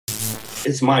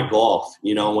it's my golf.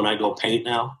 You know, when I go paint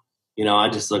now, you know, I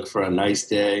just look for a nice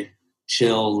day,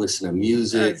 chill, listen to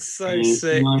music. That's so paint,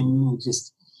 sick. you know,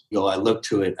 just, you know, I look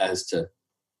to it as to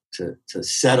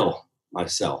settle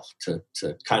myself, to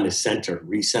kind of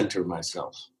recenter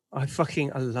myself. I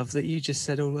love that you just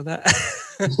said all of that.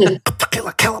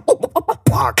 Killa Kela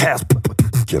podcast.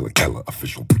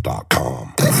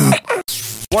 KillaKelaOfficial.com.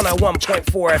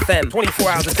 101.4 FM, 24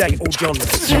 hours a day, all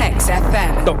genres.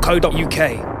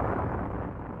 KinexFM.co.uk.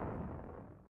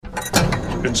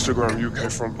 Instagram UK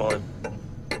Frontline.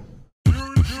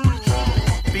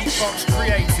 Beatbox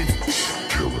created.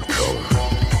 Killa Kela.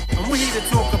 And we're here to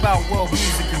talk about world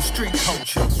music and street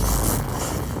culture.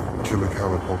 Killa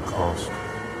Kela podcast.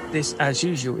 This, as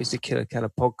usual, is the Killa Kela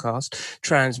podcast,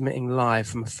 transmitting live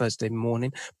from a Thursday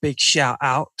morning. Big shout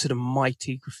out to the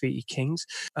mighty Graffiti Kings.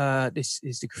 This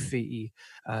is the graffiti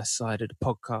side of the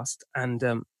podcast. And,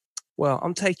 well,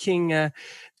 I'm taking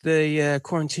the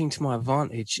quarantine to my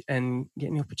advantage and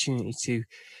getting the opportunity to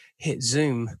hit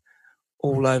Zoom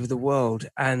all over the world.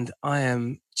 And I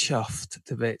am chuffed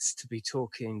to bits to be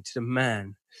talking to the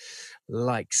man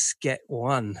like Sket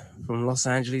One from Los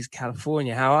Angeles,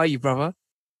 California. How are you, brother?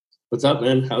 What's up,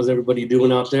 man? How's everybody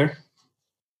doing out there?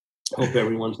 Hope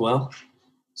everyone's well.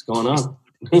 What's going on?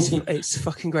 It's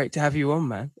fucking great to have you on,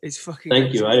 man. It's fucking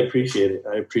Thank you. I appreciate it.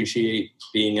 I appreciate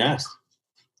being asked.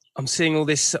 I'm seeing all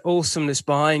this awesomeness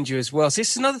behind you as well. So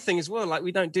this is another thing as well. Like,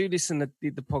 we don't do this in the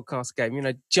podcast game, you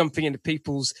know, jumping into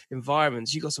people's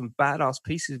environments. You got some badass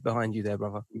pieces behind you there,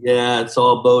 brother. Yeah, it's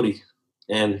all Bodie.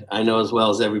 And I know as well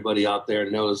as everybody out there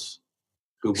knows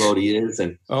who Bodie is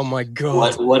and oh my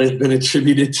God, what has been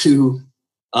attributed to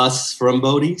us from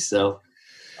Bodie. So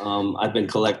I've been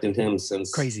collecting him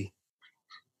since crazy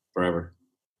forever.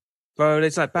 Bro,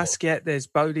 there's like Basquiat, there's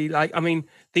Bodie. Like, I mean,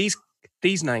 these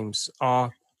names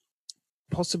are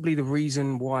possibly the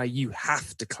reason why you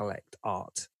have to collect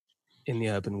art in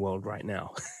the urban world right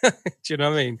now. Do you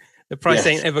know what I mean? The price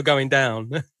ain't ever going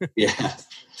down. Yeah.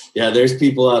 There's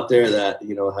people out there that,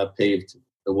 you know, have paved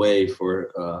the way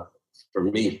for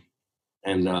me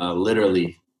and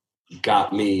literally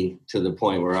got me to the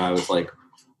point where I was like,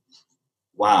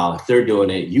 wow, if they're doing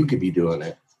it, you could be doing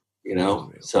it, you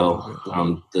know? So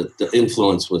the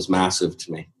influence was massive to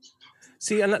me.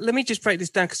 See, and let me just break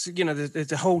this down because, you know,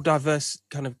 there's a whole diverse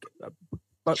kind of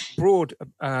but broad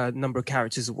number of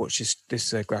characters that watch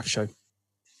this graph show.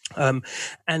 And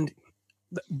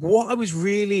what I was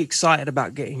really excited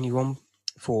about getting you on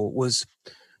for was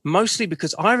mostly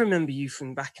because I remember you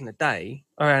from back in the day,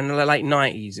 around the late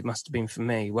 90s, it must have been for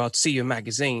me, where I'd see you in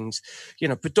magazines, you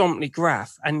know, predominantly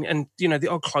graph and you know, the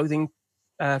odd clothing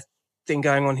thing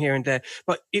going on here and there.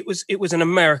 But it was an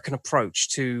American approach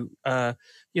to,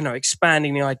 you know,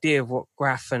 expanding the idea of what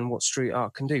graph and what street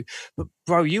art can do. But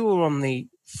bro, you were on the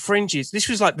fringes. This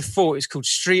was like before it was called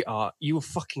street art. You were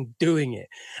fucking doing it.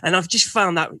 And I've just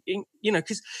found that, you know,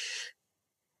 because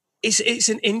it's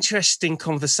an interesting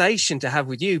conversation to have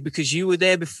with you because you were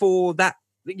there before that,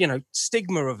 you know,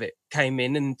 stigma of it came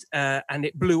in and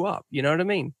it blew up. You know what I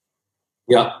mean?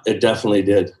 Yeah, it definitely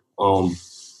did.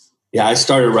 Yeah, I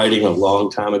started writing a long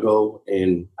time ago,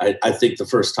 and I think the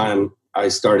first time I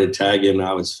started tagging,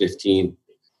 I was 15,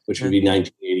 which would be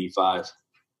 1985.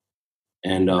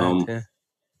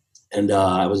 And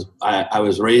I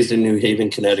was raised in New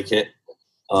Haven, Connecticut,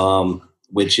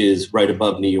 which is right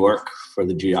above New York for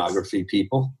the geography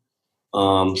people.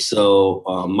 So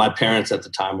my parents at the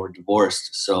time were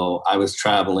divorced. So I was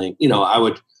traveling, you know, I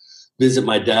would visit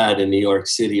my dad in New York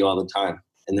City all the time.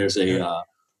 And there's a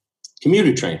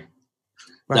commuter train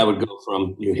that would go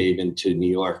from New Haven to New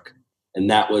York. And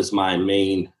that was my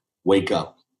main wake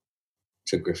up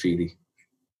to graffiti.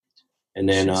 And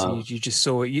then so you just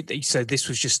saw it. You said this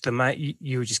was just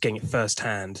you were just getting it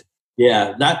firsthand.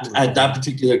 Yeah, at that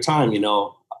particular time, you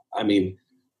know, I mean,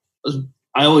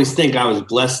 I always think I was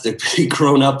blessed to be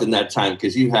grown up in that time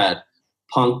because you had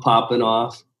punk popping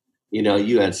off, you know,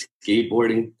 you had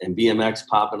skateboarding and BMX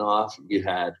popping off, you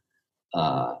had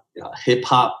hip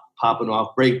hop popping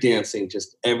off, breakdancing,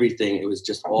 just everything. It was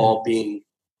just all being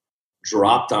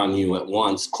dropped on you at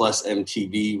once. Plus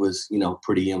MTV was, you know,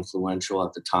 pretty influential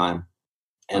at the time.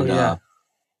 And,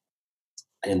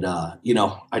 you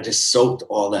know, I just soaked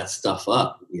all that stuff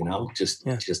up, you know, just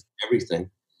everything.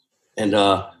 And,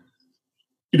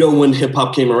 you know, when hip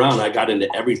hop came around, I got into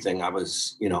everything. I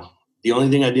was, you know, the only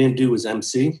thing I didn't do was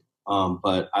MC.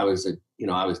 But I was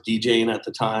DJing at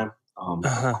the time.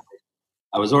 I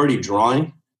was already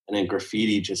drawing, and then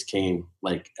graffiti just came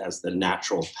like as the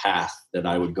natural path that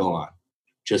I would go on,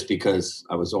 just because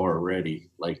I was already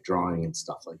like drawing and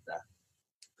stuff like that.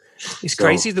 It's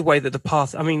crazy the way that the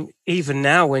path, I mean, even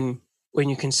now when when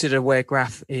you consider where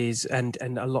graph is and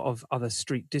a lot of other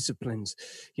street disciplines,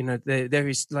 you know, there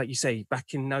is, like you say,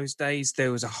 back in those days,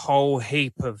 there was a whole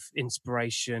heap of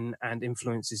inspiration and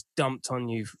influences dumped on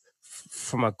you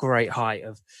from a great height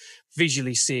of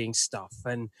visually seeing stuff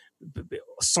and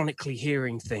sonically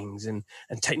hearing things, and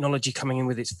technology coming in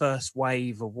with its first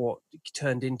wave of what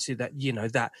turned into that, you know,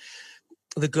 that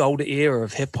the golden era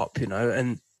of hip hop, you know,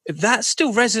 and that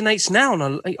still resonates now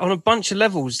on a bunch of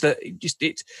levels. That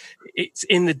it's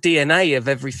in the DNA of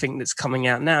everything that's coming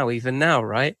out now, even now,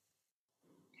 right?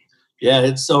 Yeah,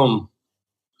 it's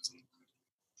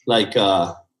like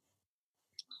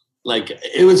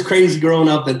it was crazy growing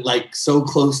up and like so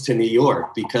close to New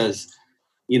York, because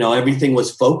you know everything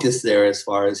was focused there as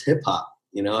far as hip hop.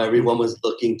 You know, everyone was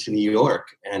looking to New York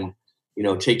and, you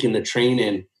know, taking the train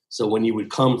in. So when you would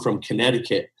come from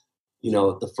Connecticut, you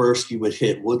know, the first you would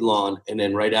hit Woodlawn, and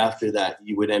then right after that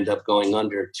you would end up going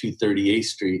under 238th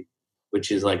Street,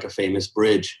 which is like a famous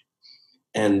bridge.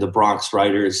 And the Bronx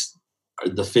Riders,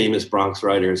 the famous Bronx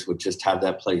Riders, would just have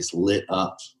that place lit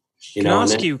up. Can I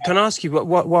ask you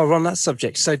while we're on that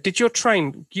subject? So, did your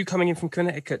train, you coming in from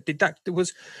Connecticut,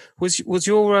 was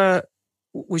your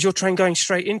train going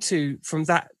straight into from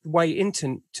that way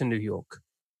into New York?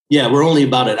 Yeah, we're only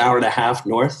about an hour and a half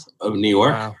north of New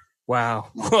York.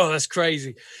 Wow, that's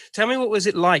crazy. Tell me, what was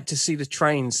it like to see the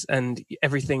trains and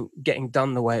everything getting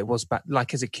done the way it was back,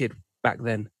 like as a kid back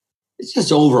then? It's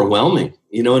just overwhelming.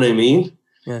 You know what I mean?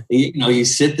 Yeah. You know, you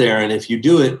sit there, and if you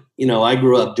do it, you know, I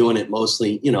grew up doing it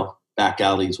mostly, you know, back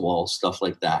alleys, walls, stuff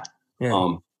like that.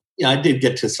 Yeah. Yeah, I did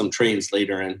get to some trains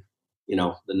later in, you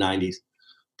know, the 90s.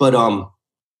 But,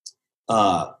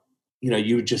 you know,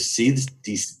 you would just see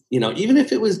these, you know, even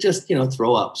if it was just, you know,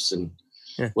 throw ups and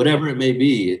whatever it may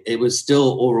be, it was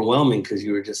still overwhelming because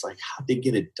you were just like, how'd they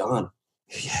get it done?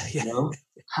 Yeah. You know,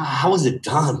 how was it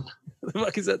done?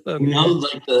 What is that done? You know,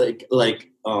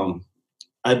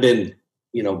 I've been,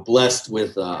 you know, blessed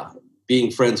with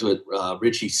being friends with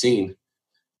Richie Scene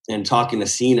and talking to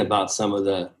Scene about some of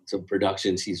the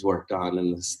productions he's worked on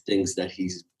and the things that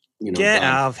he's, you know, get done.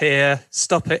 out of here.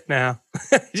 Stop it now.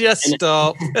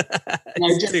 Stop.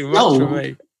 It's too much for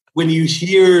me. When you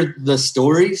hear the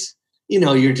stories, you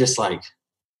know, you're just like,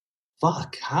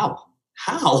 fuck, how,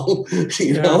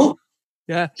 you know?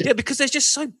 Yeah, because they're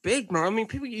just so big, man. I mean,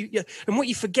 people, and what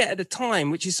you forget at the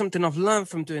time, which is something I've learned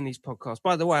from doing these podcasts.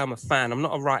 By the way, I'm a fan. I'm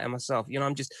not a writer myself. You know,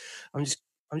 I'm just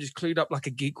clued up like a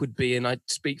geek would be, and I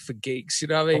speak for geeks. You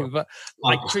know what I mean? But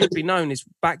like, truth be known, is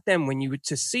back then when you would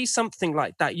to see something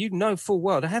like that, you know full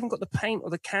well they haven't got the paint or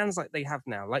the cans like they have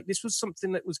now. Like, this was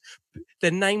something that was,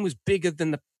 their name was bigger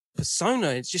than the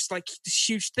persona. It's just like this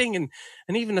huge thing, and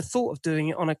even the thought of doing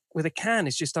it with a can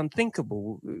is just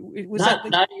unthinkable. It was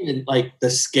not even like the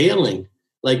scaling.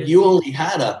 Like, you only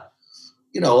had a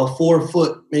 4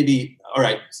 foot, maybe, all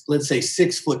right, let's say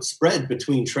 6 foot spread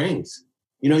between trains.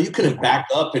 You know, you couldn't back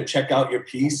up and check out your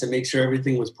piece and make sure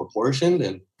everything was proportioned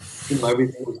and, you know,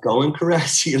 everything was going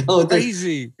correct. You know,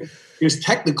 there's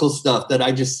technical stuff that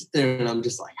I just sit there and I'm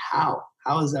just like, how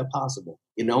is that possible?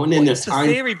 You know, and then what's the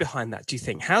theory behind that? Do you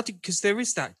think? Because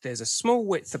there's a small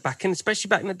width back, and especially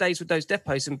back in the days with those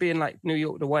depots and being like New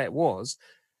York the way it was.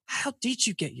 How did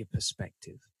you get your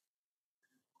perspective?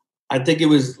 I think it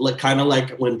was like kind of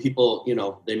like when people, you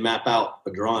know, they map out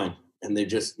a drawing and they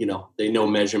just, you know, they know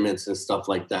measurements and stuff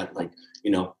like that. Like, you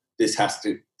know, this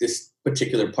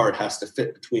particular part has to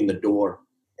fit between the door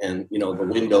and, you know, the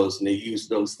windows, and they use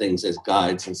those things as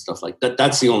guides and stuff like that.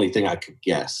 That's the only thing I could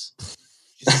guess.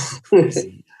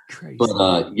 Crazy.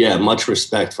 But yeah, much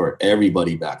respect for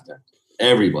everybody back then.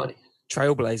 Everybody.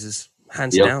 Trailblazers,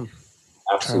 hands down.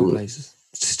 Absolutely.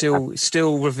 Trailblazers.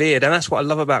 Still revered. And that's what I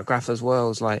love about graph as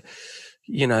well, is like,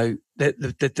 you know,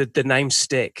 the names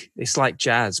stick. It's like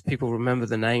jazz. People remember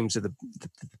the names of the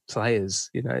players.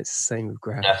 You know, it's the same with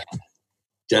graph.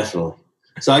 Definitely.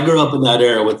 So I grew up in that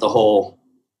era with the whole,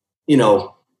 you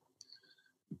know,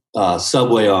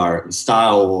 subway art and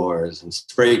style wars and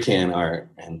spray can art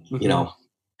and, you know,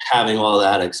 having all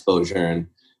that exposure, and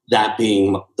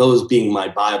those being my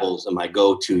Bibles and my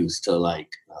go-tos to like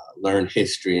learn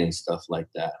history and stuff like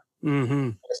that. Mm-hmm.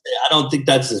 I don't think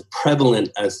that's as prevalent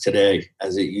as today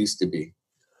as it used to be.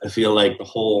 I feel like the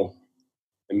whole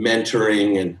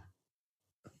mentoring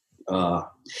and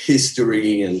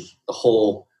history and the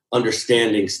whole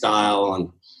understanding style and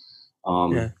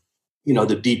you know,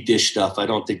 the deep dish stuff, I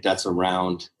don't think that's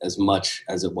around as much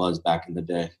as it was back in the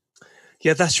day.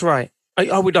 Yeah, that's right.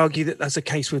 I would argue that that's the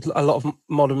case with a lot of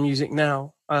modern music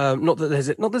now. Not that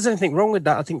there's anything wrong with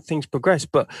that. I think things progress,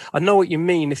 but I know what you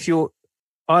mean. If you're,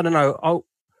 I don't know,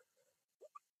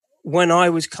 when I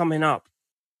was coming up,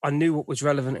 I knew what was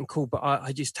relevant and cool, but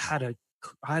I just had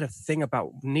a thing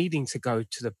about needing to go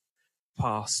to the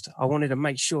past. I wanted to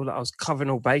make sure that I was covering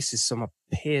all bases so my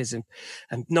peers and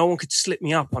no one could slip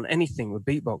me up on anything with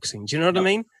beatboxing. Do you know what I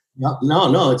mean?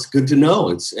 No, it's good to know.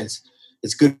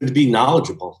 It's good to be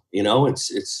knowledgeable, you know.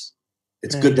 It's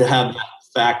good to have that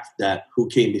fact that who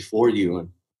came before you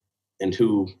and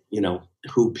who, you know,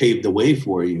 who paved the way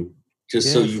for you,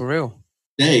 just so you for real.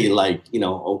 say, like, you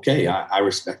know, okay, I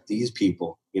respect these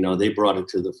people. You know, they brought it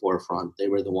to the forefront. They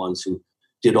were the ones who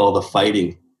did all the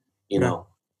fighting, you know,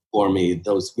 for me.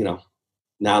 Those, you know,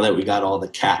 now that we got all the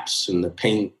caps and the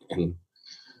paint and,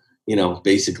 you know,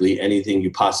 basically anything you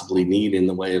possibly need in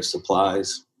the way of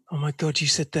supplies. Oh my God, you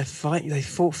said they're fighting. They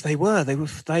fought. They were,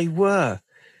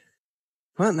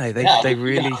 weren't they? They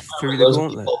really threw the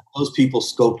gauntlet. Those people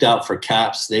scoped out for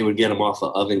caps. They would get them off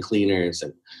of oven cleaners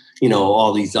and, you know,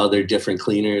 all these other different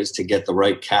cleaners to get the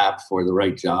right cap for the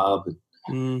right job. And,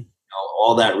 you know,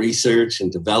 all that research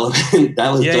and development,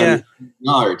 that was done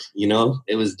hard, you know,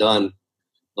 it was done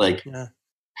like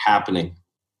happening.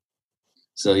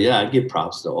 So yeah, I give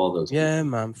props to all those people. Yeah,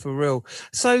 man, for real.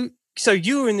 So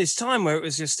you were in this time where it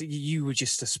was just, you were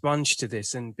just a sponge to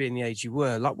this, and being the age you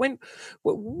were, like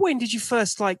when did you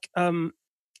first start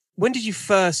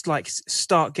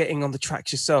getting on the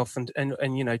tracks yourself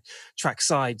and you know, track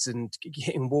sides and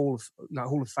hitting Hall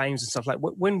of Fames and stuff? Like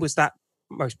when was that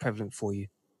most prevalent for you?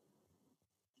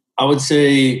 I would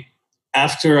say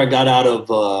after I got out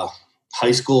of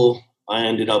high school, I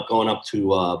ended up going up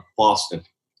to Boston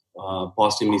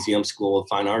Museum School of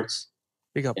Fine Arts.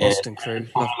 Big up Boston crew.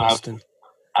 Love Boston.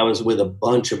 I was with a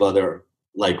bunch of other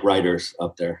like writers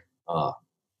up there.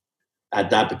 At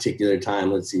that particular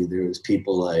time, let's see, there was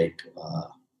people like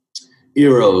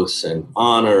Eros and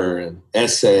Honor and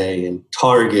Essay and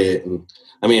Target. And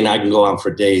I mean, I can go on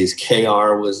for days.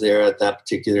 KR was there at that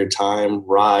particular time,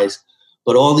 Rise.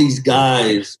 But all these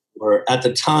guys were, at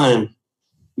the time,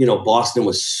 you know, Boston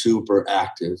was super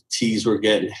active. T's were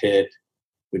getting hit,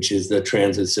 which is the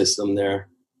transit system there.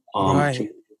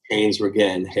 Trains were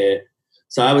getting hit.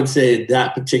 So I would say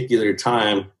that particular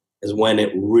time is when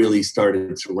it really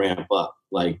started to ramp up.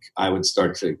 Like I would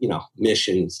start to, you know,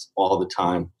 missions all the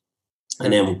time.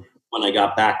 And then when I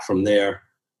got back from there,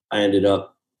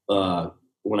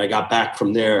 when I got back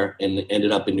from there and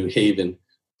ended up in New Haven,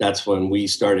 that's when we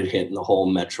started hitting the whole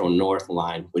Metro North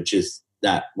line, which is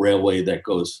that railway that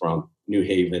goes from New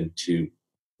Haven to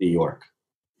New York.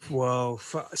 Whoa.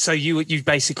 So you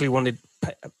basically wanted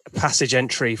passage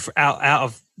entry for out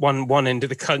of one end of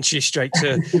the country straight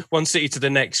to one city to the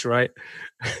next, right?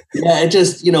 Yeah, it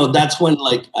just, you know, that's when,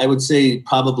 like, I would say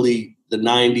probably the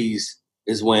 90s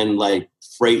is when like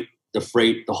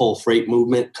the whole freight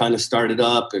movement kind of started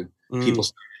up, and people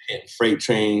started hitting freight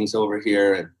trains over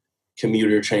here and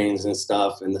commuter trains and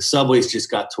stuff. And the subways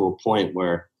just got to a point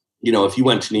where, you know, if you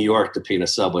went to New York to paint a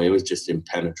subway, it was just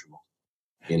impenetrable,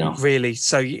 you know? Really?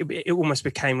 So it almost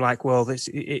became like, well,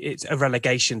 it's a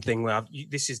relegation thing where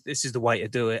this is the way to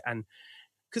do it. And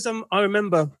because I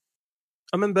remember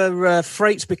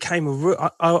freights became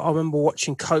I remember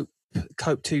watching Cope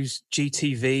 2's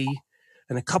GTV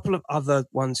and a couple of other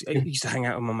ones. I used to hang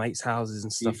out at my mates' houses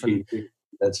and stuff. And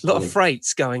that's a lot of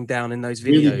freights going down in those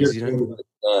videos, really, you know?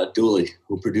 Dooley,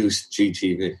 who produced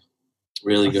GTV.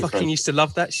 Really good. I fucking used to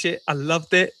love that shit. I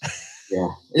loved it. Yeah.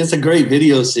 It's a great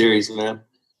video series, man.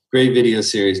 Great video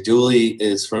series. Dooley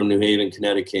is from New Haven,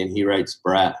 Connecticut, and he writes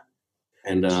Brat.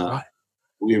 And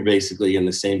we were basically in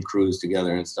the same cruise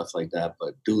together and stuff like that.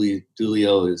 But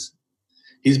Doolio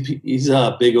he's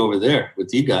big over there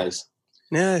with you guys.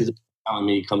 Yeah. He's telling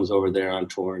me he comes over there on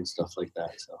tour and stuff like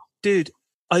that. So, dude,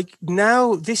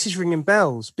 now this is ringing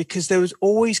bells because there was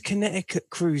always Connecticut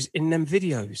crews in them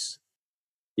videos.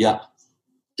 Yeah,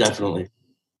 definitely.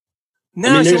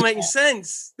 Now it's all making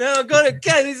sense. No, I got it.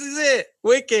 Okay, this is it.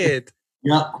 Wicked.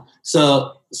 Yeah.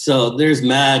 So there's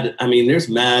mad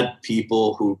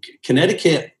people who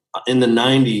Connecticut in the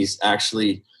 90s,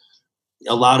 actually,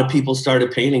 a lot of people started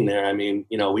painting there. I mean,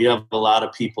 you know, we have a lot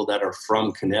of people that are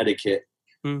from Connecticut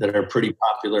that are pretty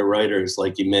popular writers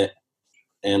like Emit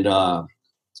and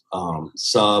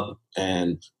Sub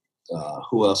and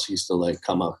who else used to like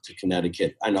come up to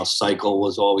Connecticut? I know Cycle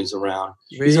was always around.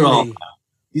 Really?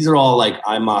 These are all like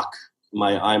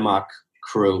my IMOC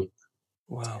crew.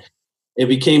 Wow. It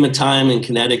became a time in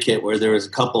Connecticut where there was a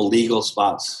couple legal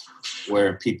spots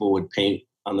where people would paint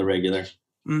on the regular.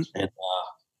 And,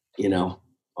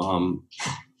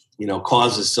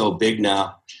 Cause is so big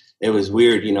now. It was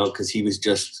weird, you know, because he was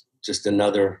just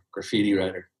another graffiti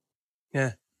writer.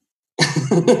 Yeah.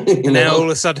 And now all of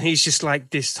a sudden he's just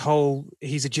like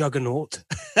he's a juggernaut.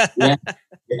 Yeah,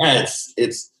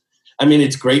 it's. I mean,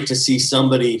 it's great to see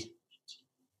somebody,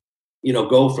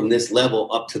 go from this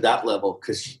level up to that level,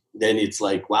 because then it's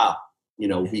like, wow,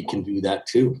 we can do that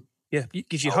too. Yeah, it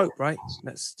gives you hope, right?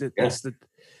 That's the.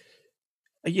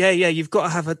 Yeah. You've got to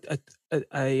have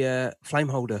a flame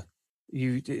holder.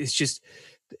 It's just,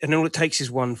 and all it takes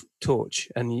is one torch,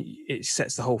 and it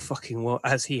sets the whole fucking world,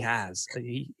 as he has.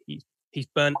 He's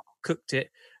burnt, cooked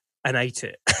it, and ate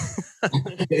it.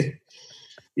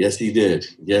 Yes, he did.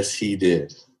 Yes, he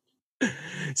did.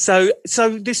 So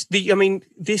this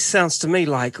sounds to me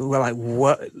like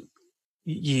what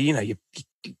you're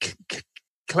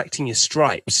collecting your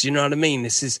stripes. You know what I mean?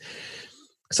 This is.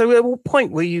 So at what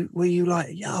point were you like,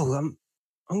 yo, I'm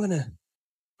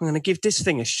gonna give this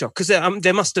thing a shot? Because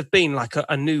there must have been like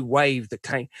a new wave that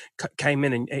came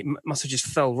in, and it must have just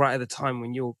fell right at the time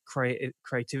when your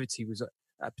creativity was at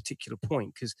a particular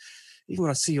point. Because even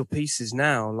when I see your pieces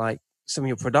now, like some of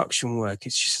your production work,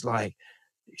 it's just like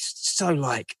it's so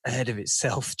like ahead of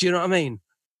itself. Do you know what I mean?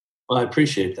 Well, I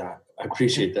appreciate that.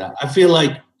 I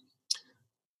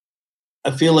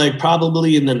feel like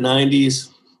probably in the 90s,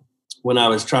 when I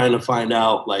was trying to find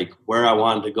out like where I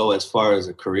wanted to go as far as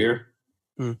a career,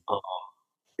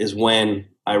 is when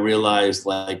I realized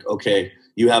like, okay,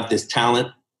 you have this talent.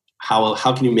 How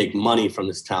can you make money from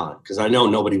this talent? Because I know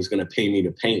nobody was going to pay me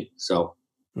to paint. So,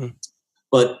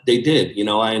 but they did.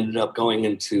 I ended up going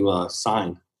into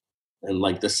sign and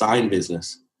like the sign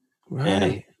business, right,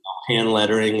 and hand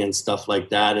lettering and stuff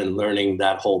like that, and learning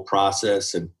that whole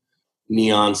process and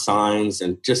neon signs,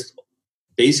 and just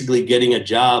basically getting a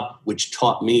job which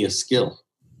taught me a skill.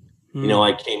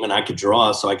 I came and I could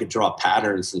draw, so I could draw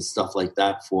patterns and stuff like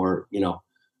that for,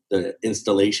 the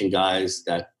installation guys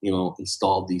that,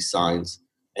 installed these signs.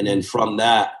 And then from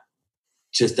that,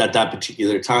 just at that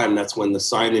particular time, that's when the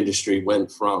sign industry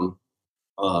went from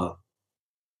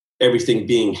everything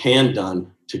being hand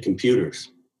done to computers.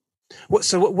 What?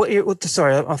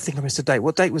 Sorry, I think I missed a date.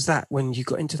 What date was that when you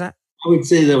got into that? I would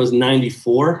say that was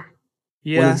 94.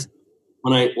 Yeah.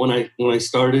 When I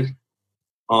started.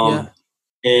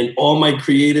 And all my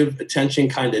creative attention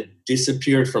kind of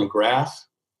disappeared from graph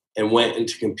and went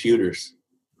into computers.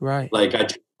 Right. Like I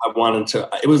wanted to,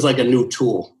 it was like a new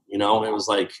tool, it was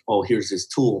like, oh, here's this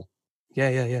tool.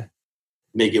 Yeah.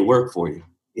 Make it work for you.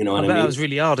 You know what I mean? That was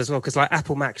really hard as well, because like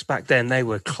Apple Macs back then, they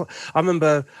were. I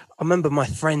remember my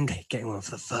friend getting one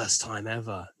for the first time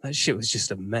ever. That shit was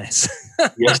just a mess.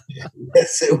 Yes,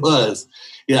 it was.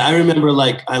 Yeah, I remember.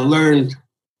 Like I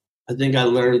think I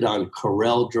learned on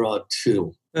Corel Draw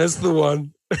 2. That's the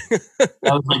one. That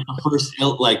was like the first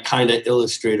kind of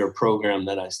Illustrator program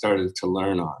that I started to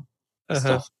learn on.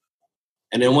 Stuff.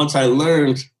 And then once I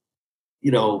learned,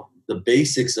 the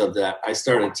basics of that, I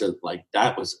started to like.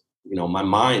 That was. My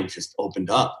mind just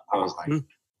opened up. I was like,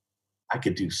 I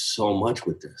could do so much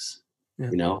with this,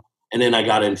 And then I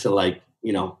got into like,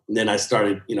 then I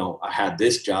started, I had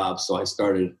this job. So I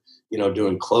started,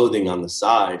 doing clothing on the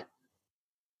side.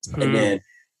 And then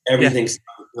everything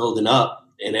started building up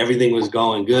and everything was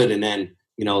going good. And then,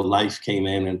 life came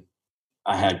in and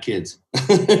I had kids.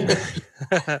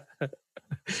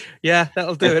 Yeah,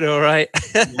 that'll do it. All right.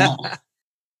 Yeah.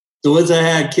 So once I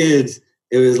had kids,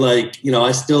 it was like,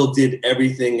 I still did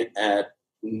everything at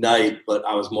night, but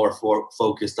I was more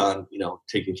focused on,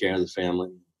 taking care of the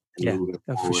family. And moving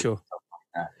forward, for sure. Stuff like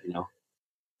that,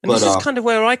 And this is kind of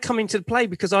where I come into play,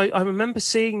 because I remember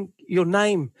seeing your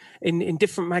name in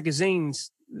different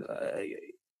magazines,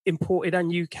 imported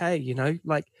and UK,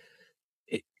 like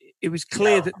it was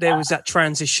clear that there was that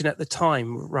transition at the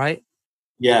time, right?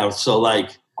 Yeah. So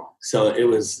it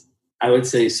was, I would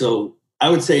say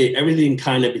everything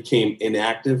kind of became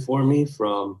inactive for me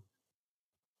from,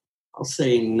 I'll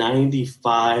say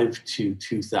 95 to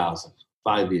 2000,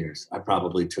 5 years. I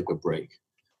probably took a break.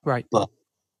 Right. But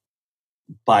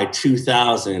by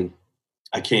 2000,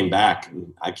 I came back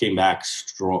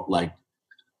strong. Like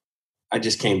I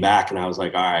just came back and I was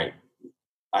like, all right,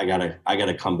 I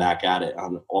gotta come back at it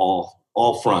on all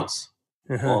fronts.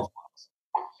 All fronts.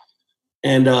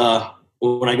 And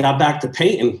when I got back to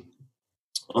painting,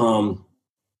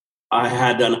 I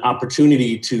had an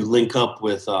opportunity to link up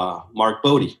with Mark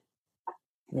Bodie.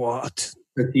 What?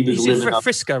 He's in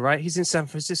Frisco, right? He's in San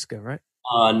Francisco, right?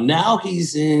 Now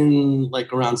he's in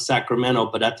like around Sacramento,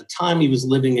 but at the time he was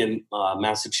living in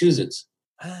Massachusetts.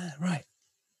 Right.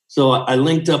 So I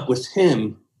linked up with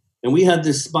him, and we had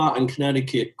this spot in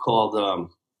Connecticut called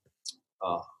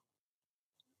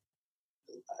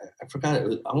I forgot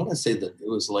it. I want to say that it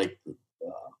was like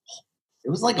it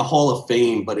was like a Hall of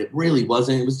Fame, but it really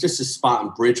wasn't. It was just a spot in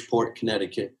Bridgeport,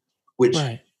 Connecticut, which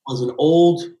was an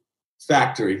old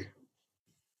factory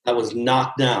that was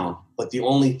knocked down, but the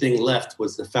only thing left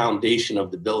was the foundation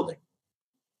of the building.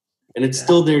 And it's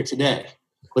still there today.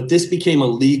 But this became a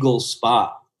legal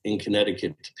spot in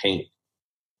Connecticut to paint.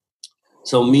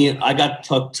 So I got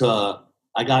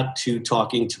to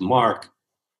talking to Mark,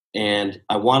 and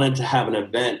I wanted to have an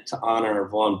event to honor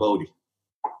Vaughn Bodie.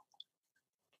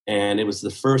 And it was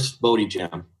the first Bodie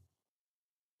Jam.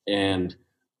 And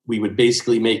we would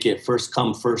basically make it first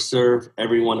come, first serve.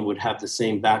 Everyone would have the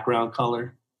same background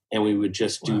color, and we would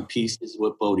just do pieces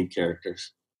with Bodie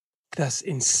characters. That's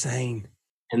insane.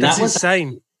 And that's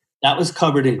insane. That was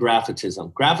covered in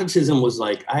Graphitism. Graphitism was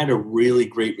like, I had a really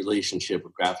great relationship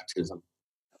with Graphitism.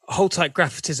 Hold tight,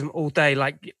 Graphitism all day.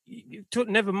 Like,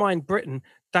 never mind Britain.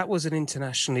 That was an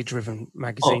internationally driven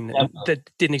magazine that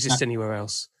didn't exist anywhere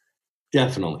else.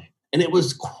 Definitely. And it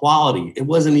was quality. It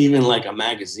wasn't even like a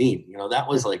magazine. You know, that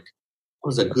was a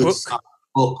good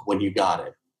book when you got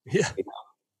it. Yeah. You know?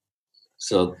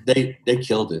 So they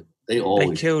killed it. They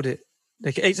killed it.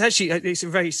 It's actually it's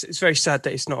very sad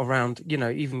that it's not around. You know,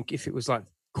 even if it was like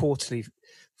quarterly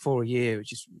for a year,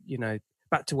 which is, you know,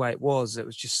 back to where it was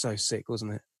just so sick,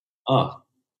 wasn't it? Oh,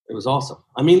 it was awesome.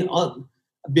 I mean,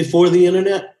 before the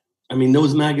internet, I mean,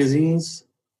 those magazines,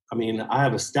 I mean, I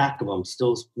have a stack of them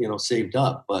still, you know, saved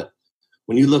up. But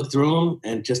when you look through them,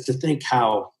 and just to think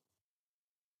how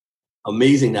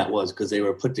amazing that was, because they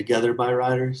were put together by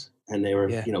writers, and they were,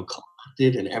 you know,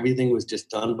 collected, and everything was just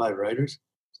done by writers.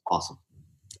 Awesome.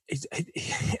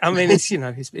 I mean, it's, you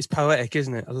know, it's poetic,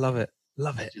 isn't it? I love it.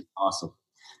 Love it. It's awesome.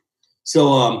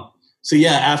 So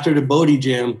yeah, after the Bodie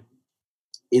Jam,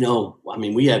 you know, I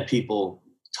mean, we had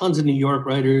tons of New York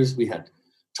writers. We had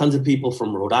tons of people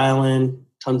from Rhode Island,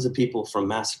 tons of people from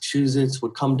Massachusetts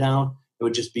would come down. It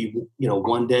would just be, you know,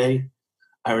 one day.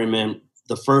 I remember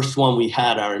the first one we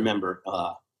had,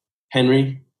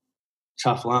 Henry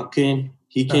Chaflankin,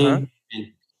 he came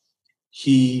and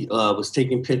he was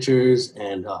taking pictures,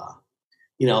 and,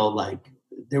 you know, like,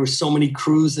 there were so many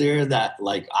crews there that,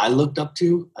 like, I looked up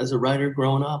to as a writer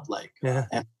growing up. Like,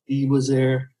 FD was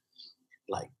there,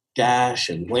 like Dash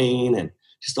and Wayne, and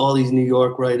just all these New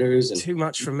York writers. And too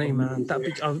much for me, man.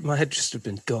 My head just have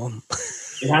been gone.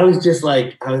 And I was just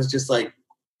like,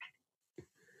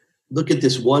 look at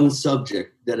this one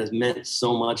subject that has meant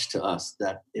so much to us,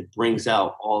 that it brings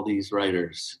out all these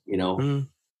writers, you know.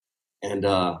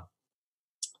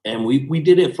 And we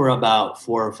did it for about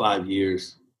 4 or 5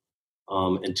 years.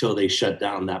 Until they shut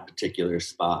down that particular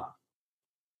spot.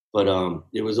 But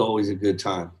it was always a good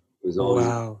time. It was always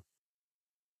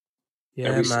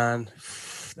yeah, man.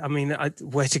 I mean,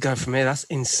 where to go from here? That's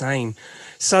insane.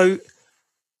 So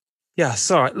yeah,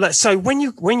 sorry. So when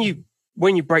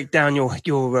you break down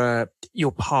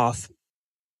your path,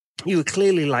 you were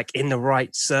clearly like in the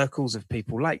right circles of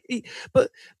people. Like,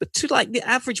 but to like the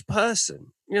average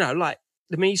person, you know, like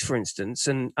the Mies, for instance,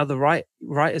 and other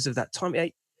writers of that time.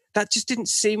 That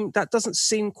doesn't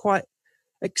seem quite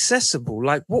accessible.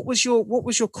 Like, what was your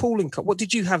calling card? What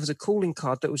did you have as a calling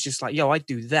card that was just like, yo, I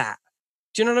do that?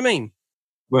 Do you know what I mean?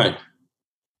 Right.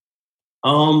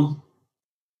 I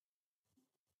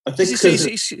think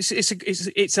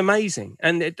it's amazing,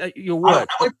 and your work.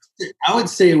 I would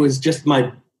say it was just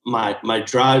my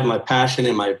drive, my passion,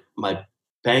 and my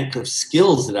bank of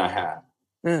skills that I had.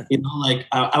 Yeah. You know, like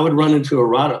I would run into a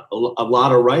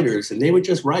lot of writers, and they would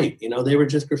just write. You know, they were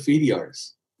just graffiti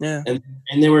artists. Yeah, and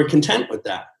they were content with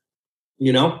that.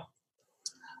 You know,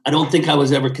 I don't think I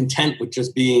was ever content with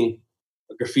just being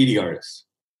a graffiti artist.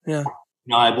 Yeah, you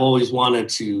know, I've always wanted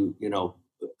to, you know,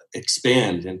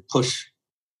 expand and push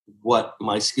what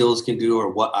my skills can do, or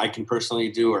what I can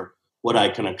personally do, or what I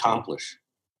can accomplish.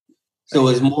 So it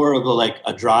was more of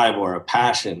a drive or a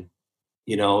passion,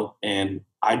 you know, and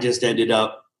I just ended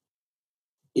up,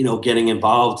 you know, getting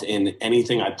involved in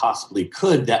anything I possibly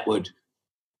could that would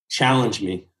challenge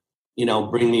me, you know,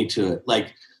 bring me to it.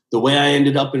 Like the way I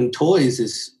ended up in toys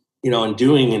is, you know, and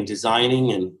doing and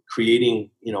designing and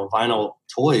creating, you know, vinyl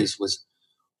toys was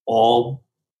all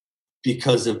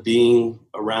because of being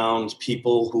around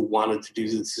people who wanted to do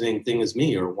the same thing as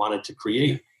me, or wanted to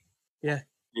create. Yeah.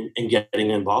 And getting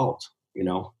involved, you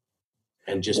know,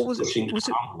 and just pushing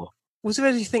the envelope. Was there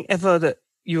anything ever that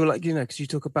you were like, you know, because you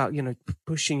talk about, you know,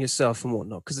 pushing yourself and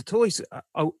whatnot, because the toys,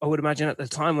 I would imagine at the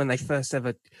time when they first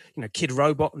ever, you know, Kid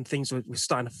Robot and things were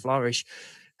starting to flourish,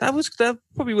 that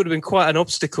probably would have been quite an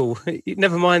obstacle.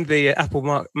 Never mind the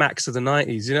Apple Macs of the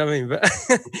 90s, you know what I mean?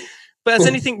 But has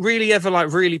anything really ever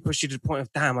like really pushed you to the point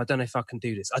of, damn, I don't know if I can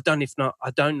do this. I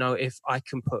don't know if I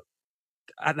can put,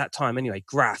 at that time anyway,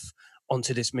 graph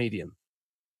onto this medium?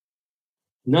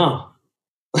 No.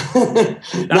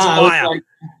 That's no, I was fire. like,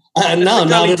 no, not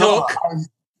gully at all. talk.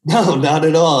 No, not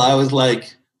at all. I was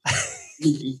like,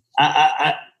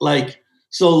 I like,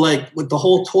 so like with the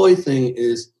whole toy thing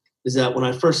is that when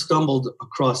I first stumbled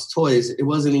across toys, it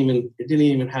didn't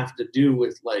even have to do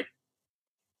with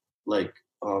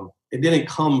it didn't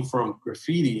come from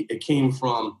graffiti. It came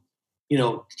from,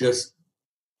 just,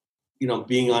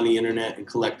 being on the internet and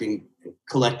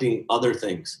collecting other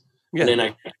things. Yeah. And then I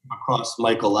came across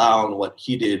Michael Lau and what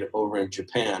he did over in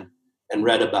Japan and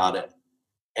read about it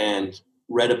and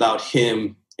read about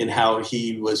him and how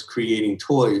he was creating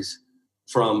toys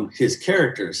from his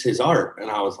characters, his art.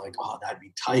 And I was like, oh, that'd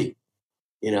be tight,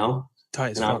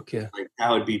 Tight as and fuck, yeah. like,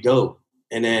 that would be dope.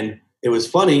 And then it was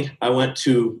funny. I went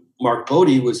to Mark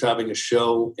Bodie was having a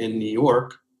show in New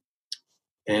York,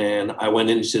 and I went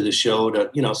into the show to,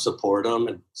 support him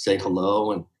and say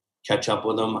hello and catch up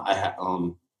with him.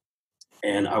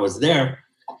 And I was there,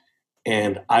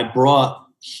 and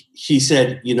he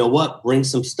said, you know what, bring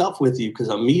some stuff with you because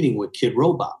I'm meeting with Kid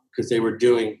Robot because they were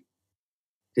doing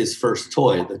his first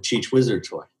toy, the Cheech Wizard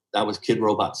toy. That was Kid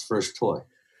Robot's first toy.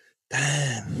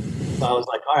 Damn. So I was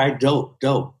like, all right, dope.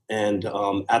 And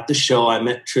at the show, I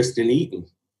met Tristan Eaton,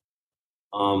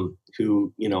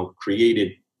 who,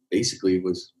 basically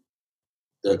was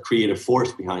the creative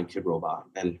force behind Kid Robot.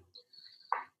 And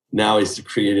now he's the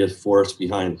creative force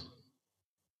behind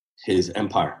his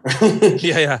empire.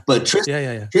 Yeah. But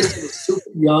Tristan was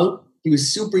super young. He was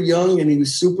super young and he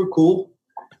was super cool.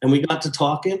 And we got to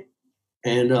talking.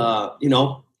 And,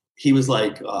 he was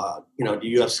like, do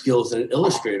you have skills in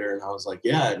Illustrator? And I was like,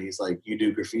 yeah. And he's like, you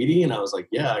do graffiti? And I was like,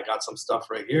 yeah, I got some stuff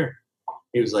right here.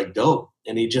 He was like, dope.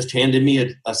 And he just handed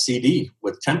me a CD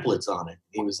with templates on it.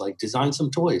 He was like, design some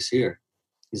toys here.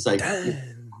 He's like,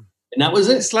 damn. And that was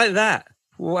it. It's like that.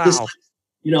 Wow. Just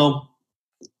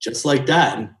like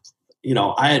that. And,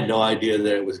 I had no idea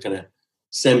that it was going to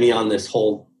send me on this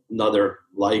whole another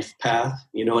life path.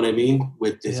 You know what I mean?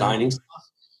 With designing stuff.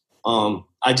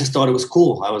 I just thought it was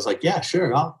cool. I was like, yeah,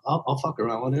 sure. I'll fuck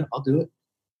around with it. I'll do it.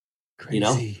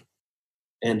 Crazy.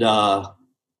 And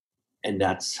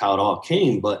that's how it all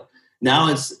came. But now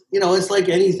it's like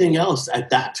anything else.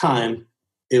 At that time,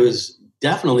 it was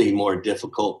definitely more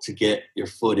difficult to get your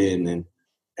foot in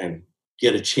and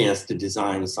get a chance to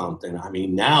design something. I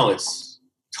mean, now it's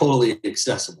totally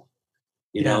accessible.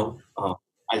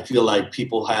 I feel like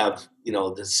people have,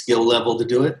 the skill level to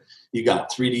do it. You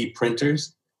got 3D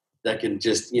printers that can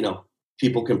just,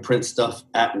 people can print stuff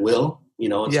at will,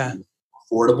 it's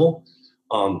affordable.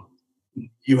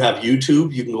 You have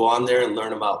YouTube, you can go on there and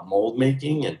learn about mold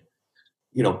making and,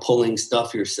 pulling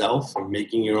stuff yourself and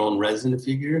making your own resin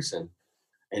figures. And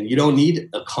you don't need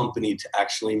a company to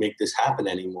actually make this happen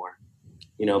anymore,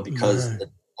 because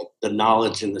the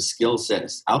knowledge and the skill set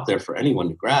is out there for anyone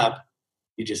to grab.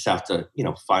 You just have to,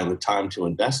 find the time to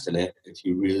invest in it if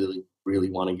you really,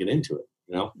 really want to get into it.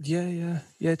 Yeah,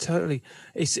 totally.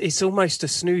 It's almost a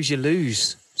snooze you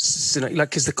lose,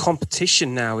 because the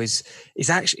competition now is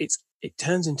actually it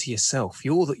turns into yourself.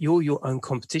 You're your own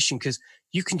competition because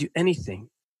you can do anything.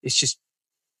 It's just,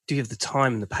 do you have the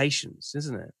time and the patience,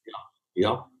 isn't it?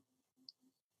 Yeah.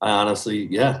 I honestly,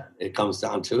 it comes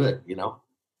down to it.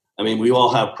 I mean, we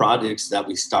all have projects that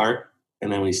we start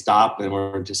and then we stop and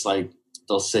we're just like,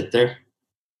 they'll sit there,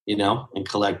 and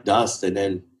collect dust, and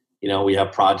then. We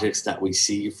have projects that we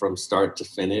see from start to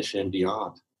finish and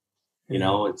beyond.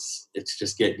 It's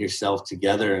just getting yourself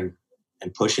together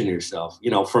and pushing yourself.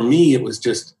 For me, it was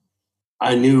just,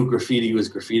 I knew graffiti was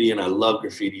graffiti and I love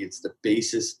graffiti. It's the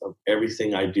basis of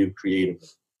everything I do creatively.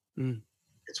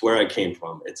 It's where I came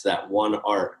from. It's that one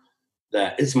art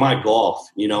that it's my golf.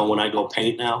 When I go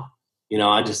paint now,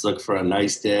 I just look for a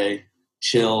nice day,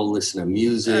 chill, listen to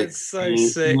music. That's so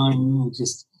sick.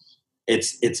 Just,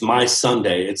 it's my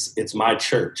Sunday. It's my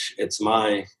church. It's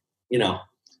my,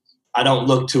 I don't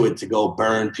look to it to go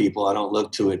burn people. I don't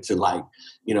look to it to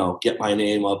get my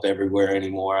name up everywhere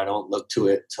anymore. I don't look to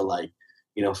it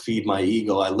to feed my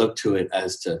ego. I look to it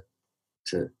as to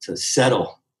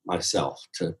settle myself,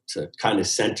 to kind of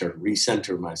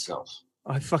recenter myself.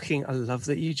 I love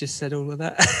that you just said all of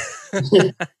that.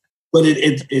 But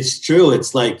it's true.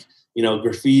 It's like,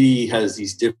 graffiti has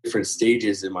these different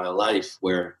stages in my life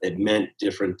where it meant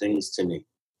different things to me.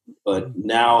 But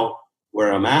now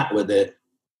where I'm at with it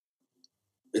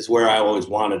is where I always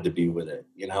wanted to be with it,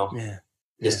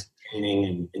 just painting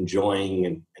and enjoying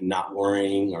and not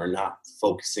worrying or not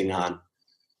focusing on,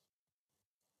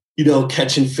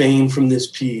 catching fame from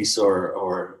this piece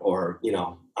or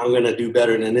I'm going to do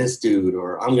better than this dude,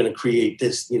 or I'm going to create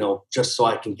this, just so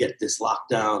I can get this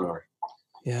lockdown, or,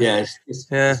 Yeah,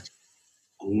 it's a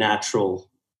natural,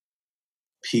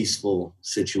 peaceful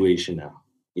situation now.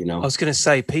 You know, I was going to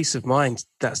say peace of mind.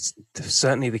 That's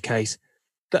certainly the case.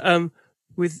 But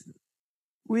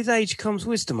with age comes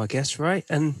wisdom, I guess, right?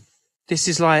 And this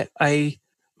is like a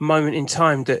moment in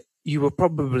time that you were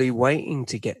probably waiting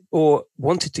to get or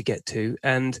wanted to get to,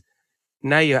 and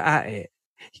now you're at it.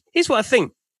 Here's what I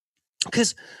think,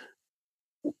 because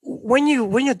when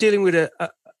you're dealing with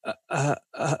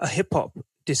a hip hop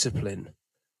discipline,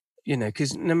 you know,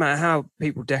 because no matter how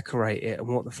people decorate it and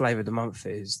what the flavor of the month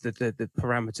is, the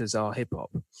parameters are hip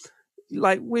hop.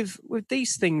 Like with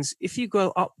these things, if you grow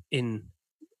up in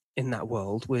that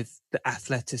world with the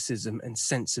athleticism and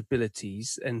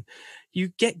sensibilities, and you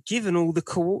get given all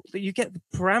you get the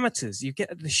parameters, you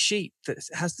get the sheet that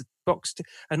has the box,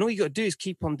 and all you got to do is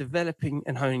keep on developing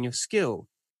and honing your skill.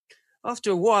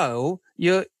 After a while,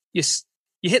 you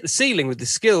hit the ceiling with the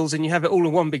skills, and you have it all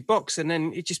in one big box, and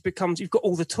then it just becomes, you've got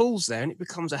all the tools there, and it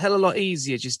becomes a hell of a lot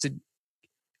easier just to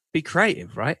be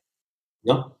creative, right?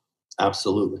 Yep,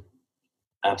 absolutely.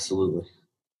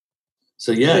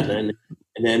 So yeah,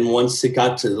 and then once it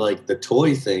got to like the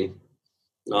toy thing,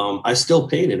 I still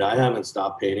painted. I haven't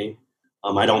stopped painting.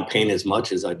 I don't paint as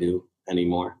much as I do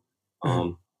anymore.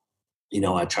 You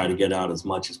know, I try to get out as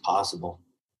much as possible,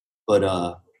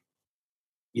 but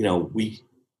you know, we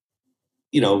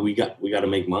got to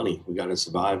make money. We got to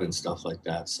survive and stuff like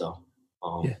that. So,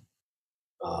 you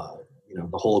know,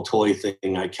 the whole toy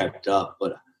thing I kept up,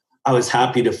 but I was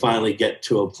happy to finally get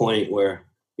to a point where,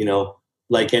 you know,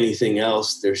 like anything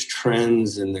else, there's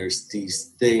trends and there's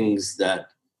these things that,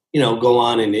 you know, go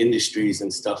on in industries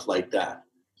and stuff like that.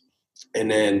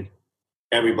 And then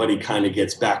everybody kind of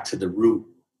gets back to the root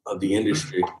of the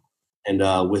industry.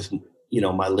 And with, you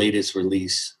know, my latest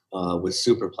release with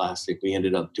Super Plastic, we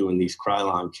ended up doing these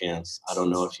Krylon cans. I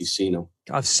don't know if you've seen them.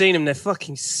 I've seen them. They're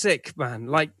fucking sick, man.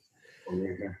 Like,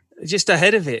 just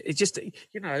ahead of it. It just,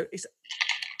 you know, it's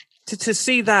to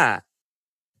see that.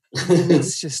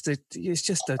 It's just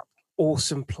a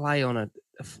awesome play on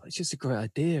it's just a great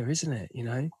idea, isn't it? You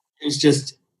know, it's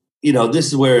just, you know, this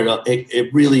is where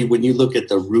it really, when you look at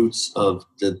the roots of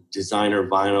the designer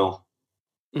vinyl,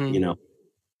 you know,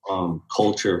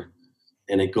 culture,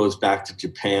 and it goes back to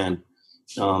Japan.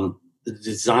 The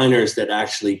designers that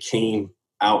actually came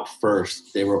out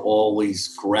first, they were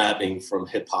always grabbing from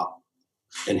hip hop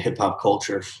and hip hop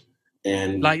culture,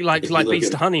 and like Beats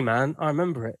to Honey, man. I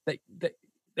remember it. They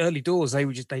early doors,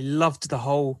 they loved the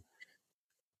whole,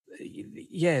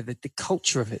 the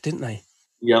culture of it, didn't they?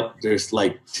 Yep. There's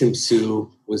like Tim Su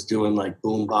was doing like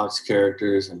boombox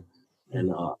characters and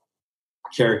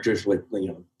characters with, you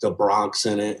know, the Bronx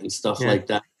in it and stuff like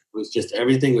that. It was just,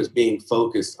 everything was being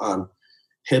focused on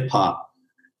hip hop,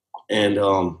 and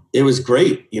it was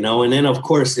great, you know. And then of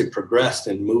course it progressed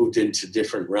and moved into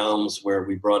different realms where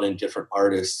we brought in different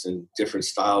artists and different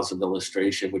styles of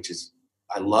illustration, which is,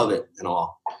 I love it and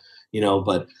all, you know.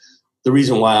 But the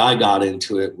reason why I got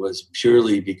into it was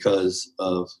purely because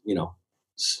of, you know,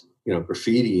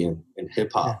 graffiti and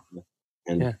hip hop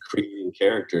and creating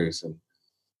characters and,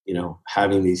 you know,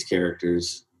 having these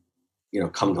characters, you know,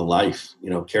 come to life, you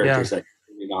know, characters that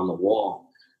are on the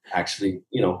wall actually,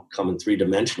 you know, come in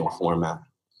 3-dimensional format.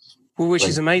 Well, which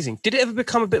is amazing. Did it ever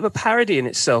become a bit of a parody in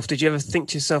itself? Did you ever think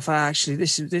to yourself, actually,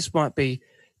 this might be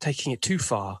taking it too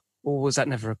far? Or was that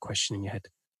never a question in your head?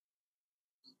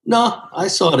 No, I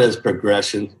saw it as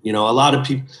progression. You know, a lot of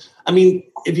people, I mean,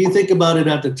 if you think about it,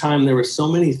 at the time, there were so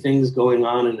many things going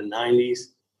on in the 90s,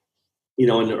 you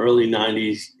know, in the early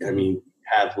 90s. I mean,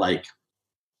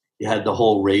 you had the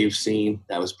whole rave scene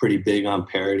that was pretty big on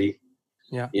parody.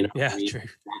 Yeah. You know, true.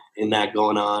 And that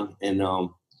going on. And,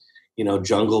 you know,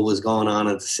 Jungle was going on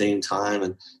at the same time.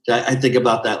 And I think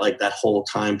about that, like that whole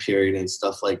time period and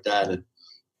stuff like that. And,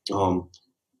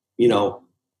 you know,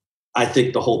 I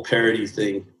think the whole parody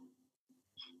thing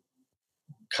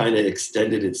kind of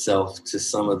extended itself to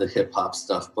some of the hip hop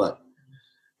stuff. But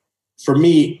for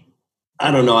me,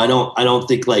 I don't know. I don't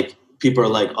think like people are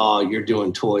like, oh, you're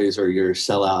doing toys or you're a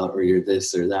sellout or you're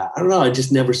this or that. I don't know. I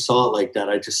just never saw it like that.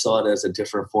 I just saw it as a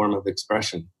different form of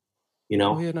expression, you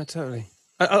know? Oh, yeah, no, totally.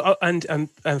 And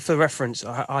for reference,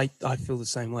 I feel the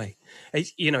same way.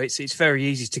 You know, it's very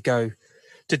easy to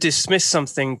dismiss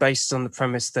something based on the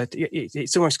premise that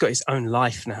it's almost got its own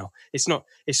life now. It's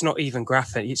not even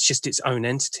graphic. It's just its own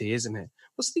entity, isn't it?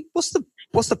 What's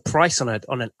the price on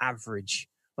an average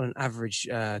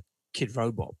Kid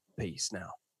Robot piece now?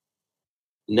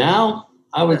 Now,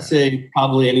 I would say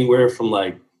probably anywhere from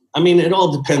like, I mean, it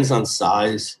all depends on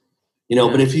size, you know,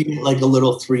 but if you get like a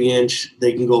little 3-inch,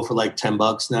 they can go for like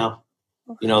 $10 now,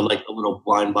 you know, like the little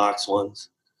blind box ones.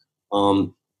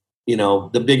 You know,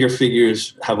 the bigger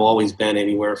figures have always been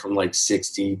anywhere from like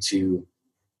 60 to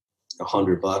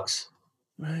 $100.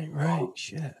 Right.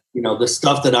 Shit. You know, the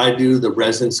stuff that I do, the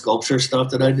resin sculpture stuff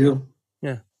that I do,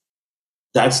 Yeah.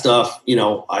 that stuff, you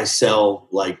know, I sell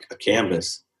like a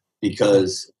canvas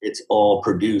because it's all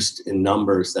produced in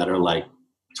numbers that are like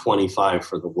 25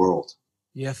 for the world.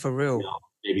 Yeah, for real. You know,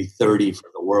 maybe 30 for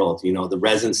the world, you know, the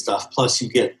resin stuff. Plus you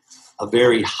get a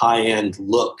very high end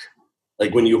look.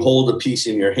 Like when you hold a piece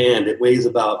in your hand, it weighs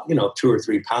about, you know, 2 or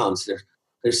 3 pounds.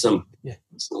 There's some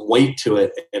weight to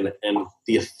it, and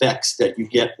the effects that you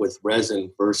get with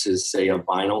resin versus say a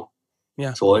vinyl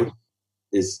toy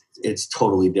it's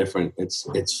totally different.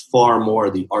 It's far more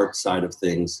the art side of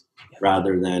things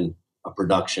rather than a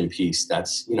production piece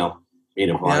that's, you know, made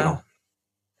of vinyl. Yeah.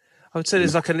 I would say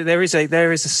there's like there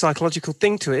is a psychological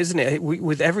thing to it, isn't it?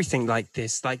 With everything like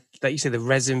this, like you say, the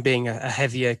resin being a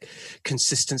heavier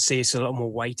consistency, it's a lot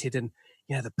more weighted, and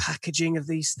you know the packaging of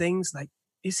these things, like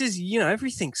this is, you know,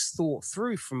 everything's thought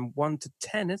through from 1 to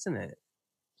 10, isn't it?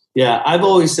 Yeah, I've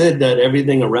always said that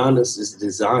everything around us is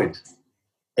designed.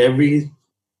 Every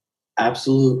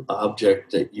absolute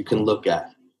object that you can look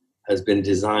at has been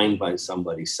designed by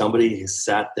somebody. Somebody has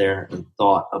sat there and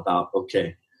thought about,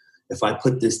 okay, if I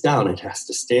put this down, it has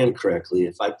to stand correctly.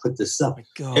 If I put this up,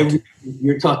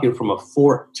 you're talking from a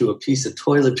fork to a piece of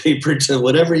toilet paper to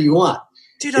whatever you want.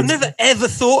 Dude, I've never ever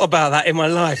thought about that in my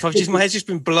life. My head's just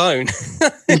been blown.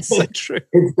 It's so true.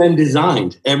 It's been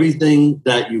designed. Everything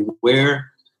that you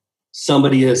wear,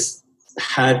 somebody has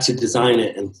had to design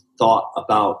it and thought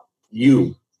about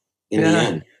you in the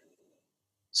end.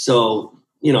 So,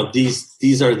 you know,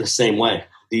 these are the same way.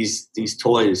 These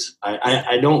toys,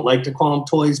 I don't like to call them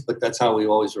toys, but that's how we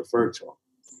always refer to them.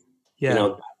 Yeah. You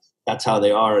know, that's how they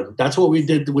are. And that's what we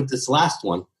did with this last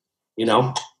one. You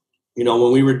know,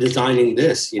 when we were designing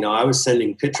this, you know, I was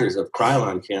sending pictures of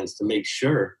Krylon cans to make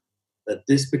sure that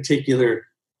this particular,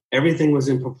 everything was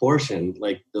in proportion,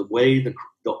 like the way the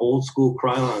old school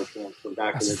Krylon cans from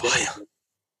back in the day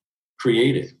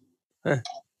created.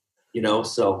 You know,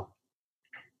 so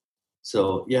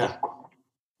yeah.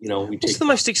 You know, what's the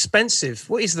most expensive?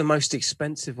 What is the most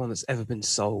expensive one that's ever been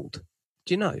sold?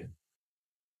 Do you know?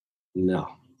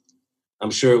 No, I'm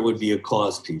sure it would be a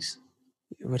KAWS piece.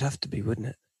 It would have to be, wouldn't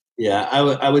it? Yeah,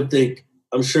 I would think.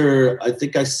 I'm sure. I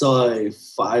think I saw a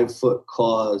 5-foot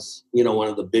KAWS. You know, one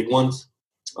of the big ones,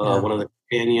 one of the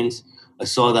companions. I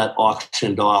saw that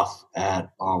auctioned off at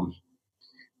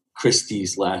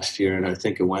Christie's last year, and I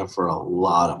think it went for a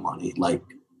lot of money, like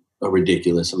a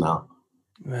ridiculous amount.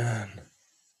 Man.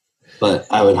 But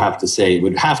I would have to say it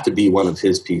would have to be one of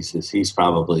his pieces. He's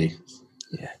probably,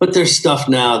 but there's stuff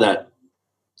now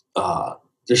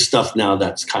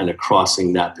that's kind of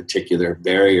crossing that particular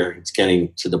barrier. It's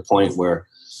getting to the point where,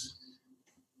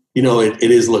 you know, it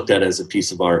is looked at as a piece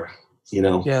of art. You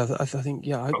know. Yeah, I think.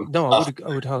 Yeah, I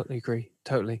would totally agree.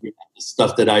 Totally. The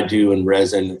stuff that I do in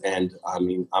resin, and I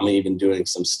mean, I'm even doing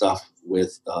some stuff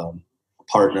with a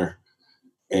partner.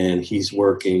 And he's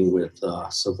working with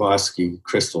Swarovski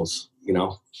crystals, you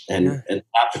know, and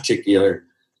that particular,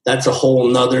 that's a whole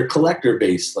nother collector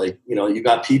base. Like, you know, you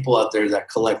got people out there that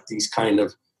collect these kind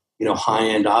of, you know,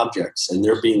 high-end objects, and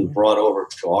they're being brought over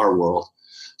to our world.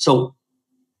 So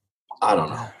I don't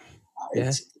know.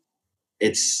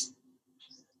 It's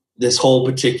this whole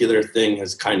particular thing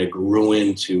has kind of grew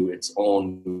into its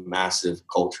own massive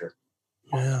culture.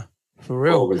 Yeah, for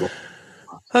real.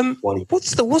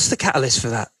 What's the catalyst for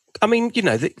that? I mean, you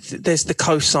know, there's the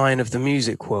cosign of the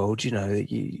music world. You know,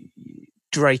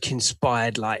 Drake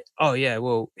inspired, like, oh yeah,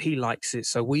 well he likes it,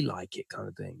 so we like it, kind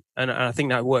of thing. And I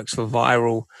think that works for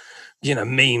viral, you know,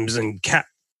 memes and cat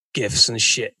gifs and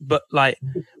shit. But like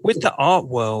with the art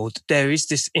world, there is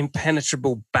this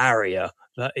impenetrable barrier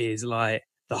that is like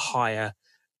the higher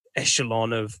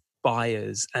echelon of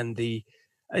buyers and the,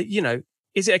 you know.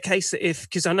 Is it a case that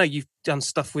because I know you've done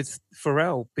stuff with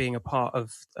Pharrell being a part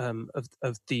of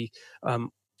the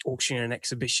auction and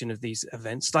exhibition of these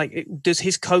events, like does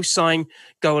his cosign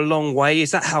go a long way?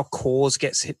 Is that how KAWS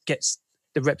gets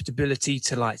the reputability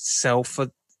to like sell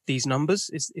for these numbers?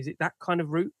 Is it that kind of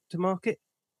route to market?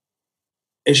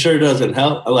 It sure doesn't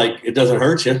help. Like, it doesn't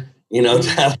hurt you, you know, to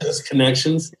have those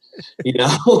connections. You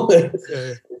know,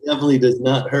 it definitely does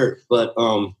not hurt. But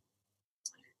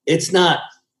it's not.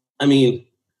 I mean,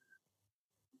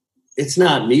 it's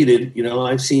not needed. You know,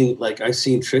 I've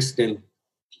seen Tristan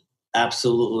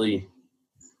absolutely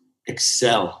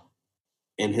excel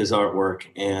in his artwork,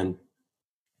 and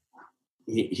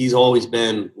he's always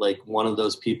been like one of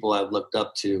those people I've looked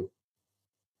up to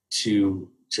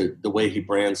the way he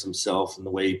brands himself and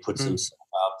the way he puts himself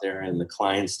out there and the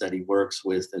clients that he works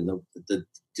with and the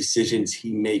decisions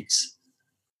he makes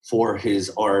for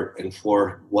his art and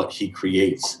for what he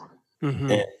creates.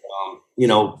 Mm-hmm. And,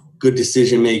 good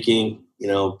decision making,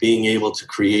 being able to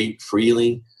create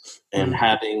freely and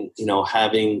having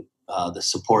the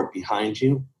support behind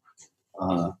you.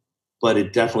 But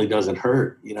it definitely doesn't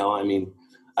hurt.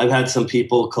 I've had some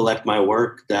people collect my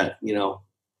work that,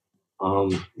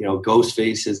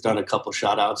 Ghostface has done a couple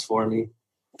shout outs for me.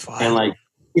 And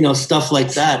stuff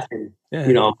like that. And,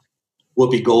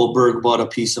 Whoopi Goldberg bought a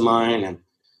piece of mine and,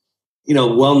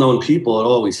 well-known people, it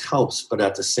always helps, but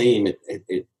at the same,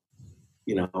 it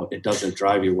doesn't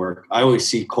drive your work. I always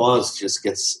see Cause just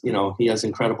gets, he has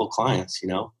incredible clients,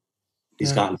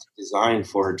 he's gotten designed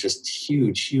for just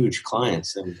huge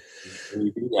clients. And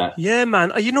you do that. Yeah,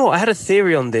 man. You know what? I had a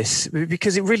theory on this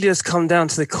because it really does come down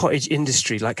to the cottage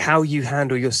industry, like how you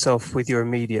handle yourself with your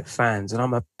immediate fans. And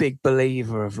I'm a big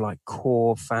believer of like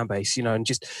core fan base, and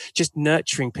just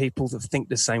nurturing people that think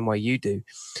the same way you do.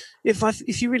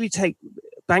 If you really take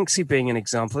Banksy being an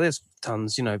example, there's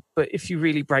tons, but if you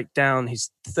really break down his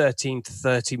 13 to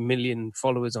 30 million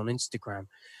followers on Instagram,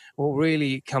 what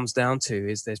really comes down to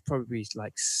is there's probably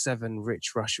like 7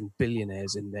 rich Russian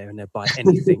billionaires in there and they'll buy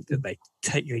anything that they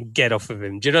get off of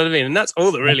him. Do you know what I mean? And that's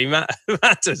all that really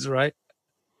matters, right?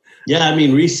 Yeah, I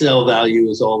mean, resale value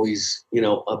is always,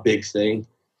 a big thing.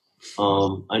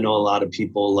 I know a lot of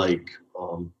people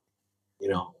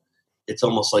it's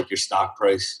almost like your stock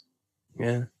price.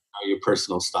 Yeah. Your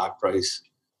personal stock price.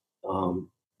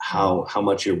 How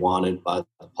much you're wanted by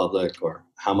the public or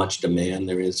how much demand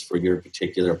there is for your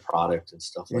particular product and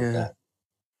stuff like that.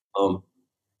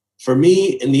 For me,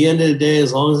 in the end of the day,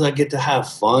 as long as I get to have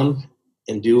fun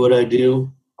and do what I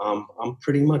do, I'm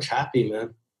pretty much happy,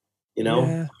 man.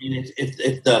 I mean,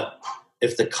 if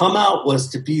the come out was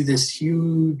to be this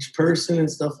huge person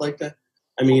and stuff like that,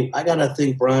 I mean, I gotta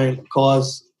think, Brian,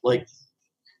 Cause I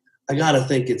gotta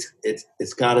think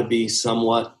it's gotta be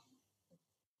somewhat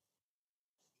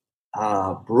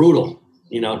brutal,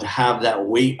 to have that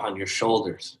weight on your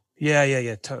shoulders.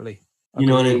 Yeah, totally. You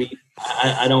know what I mean?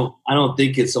 I don't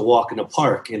think it's a walk in the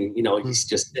park, and he's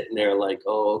just sitting there like,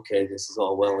 oh, okay, this is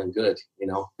all well and good.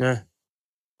 Yeah.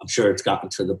 I'm sure it's gotten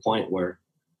to the point where,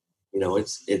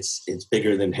 it's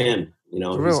bigger than him. He's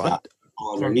got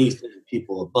people underneath him,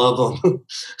 people above him.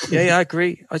 yeah, I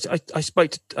agree. I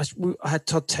spoke to I had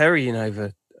Todd Terry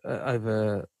over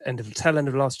tail end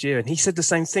of last year, and he said the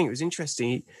same thing. It was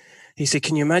interesting. He said,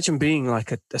 can you imagine being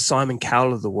like a Simon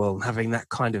Cowell of the world and having that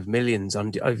kind of millions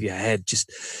over your head? Just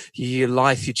your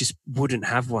life, you just wouldn't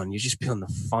have one. You'd just be on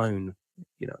the phone,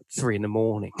 at 3 a.m.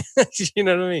 You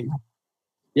know what I mean?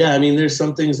 Yeah, I mean, there's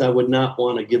some things I would not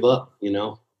want to give up,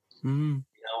 Mm.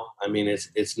 I mean,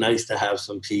 it's nice to have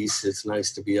some peace. It's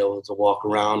nice to be able to walk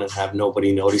around and have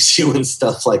nobody notice you and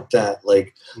stuff like that.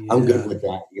 Like, I'm good with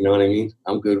that. You know what I mean?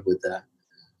 I'm good with that.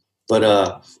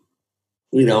 But,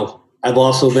 I've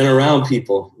also been around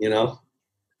people,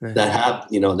 that have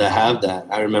that.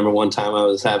 I remember one time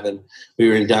we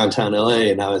were in downtown LA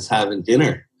and I was having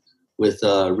dinner with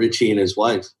Richie and his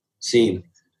wife, Scene.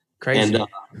 Crazy. And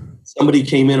somebody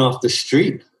came in off the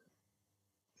street.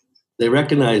 They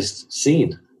recognized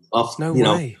Scene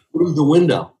through the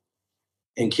window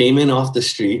and came in off the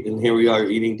street. And here we are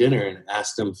eating dinner and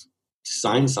asked him to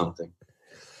sign something.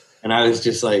 And I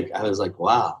was like,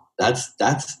 wow, that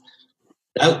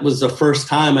was the first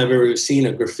time I've ever seen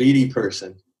a graffiti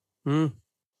person, get,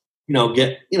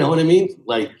 you know what I mean?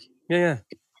 Like, yeah.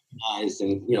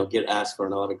 And, get asked for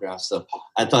an autograph. So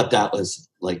I thought that was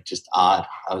like just odd.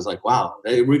 I was like, wow,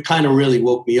 it kind of really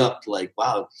woke me up. Like,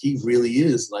 wow, he really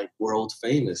is like world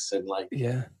famous. And like,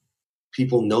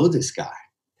 people know this guy.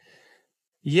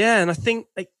 Yeah. And I think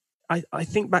I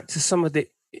think back to some of the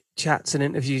chats and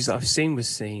interviews that I've seen with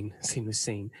Scene.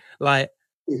 Like,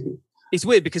 it's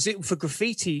weird because for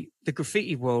graffiti, the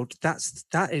graffiti world,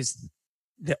 that is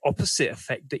the opposite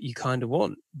effect that you kind of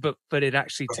want, but it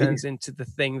actually turns into the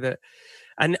thing that,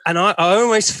 and I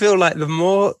almost feel like the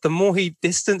more he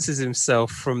distances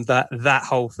himself from that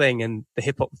whole thing and the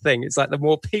hip hop thing, it's like the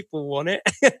more people want it.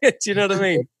 Do you know what I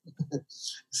mean?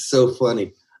 So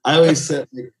funny. I always said,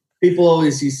 people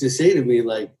always used to say to me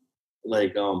the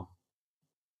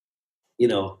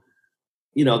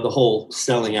whole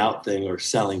selling out thing or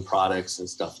selling products and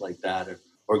stuff like that,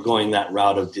 or going that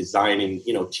route of designing,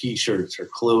 T-shirts or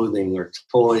clothing or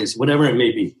toys, whatever it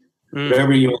may be,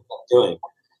 whatever you end up doing.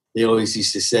 They always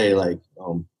used to say like,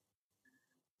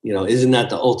 isn't that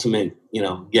the ultimate,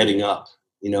 getting up,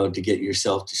 to get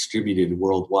yourself distributed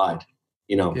worldwide,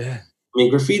 Yeah. I mean,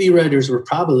 graffiti writers were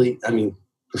probably,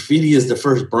 graffiti is the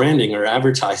first branding or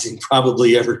advertising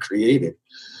probably ever created.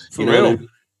 For You know real. what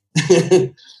I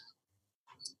mean?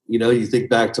 You know, you think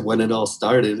back to when it all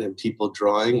started and people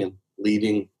drawing and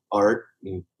leaving art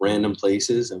in random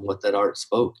places and what that art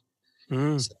spoke.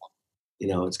 Mm. So, you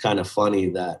know, it's kind of funny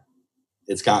that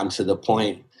it's gotten to the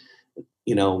point,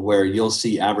 you know, where you'll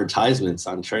see advertisements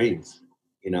on trains,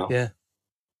 you know, Yeah.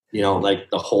 like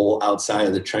the whole outside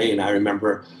of the train. I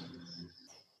remember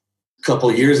a couple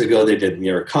of years ago, they did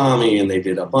Murakami and they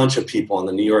did a bunch of people on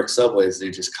the New York subways.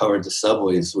 They just covered the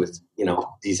subways with, you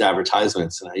know, these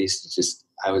advertisements. And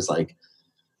I was like,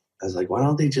 why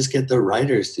don't they just get the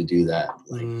writers to do that?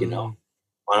 Like, you know,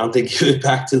 why don't they give it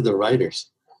back to the writers?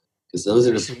 Because those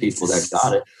are the people that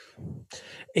got it.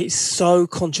 It's so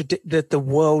that the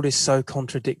world is so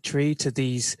contradictory to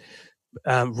these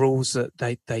rules that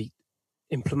they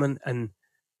implement. And,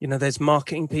 you know, there's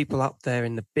marketing people up there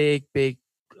in the big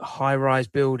high-rise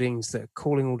buildings that are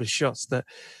calling all the shots, that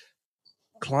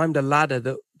climbed a ladder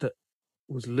that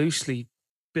was loosely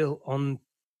built on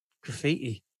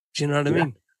graffiti. Do you know what I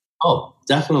mean? Oh,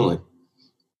 definitely.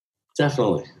 They're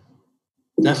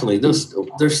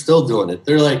still doing it.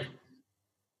 They're like,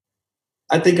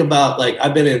 I think about, like, I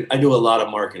do a lot of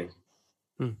marketing.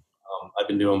 I've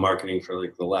been doing marketing for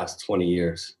like the last 20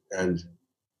 years. And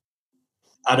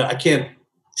I can't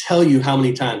tell you how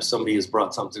many times somebody has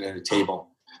brought something to the table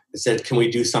and said, can we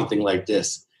do something like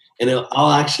this? And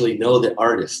I'll actually know the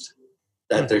artist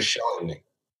that they're showing me.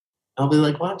 I'll be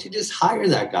like, why don't you just hire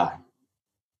that guy?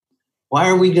 Why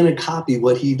are we going to copy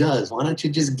what he does? Why don't you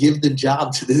just give the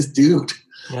job to this dude?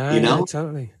 Yeah, you know, yeah,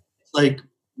 totally. Like,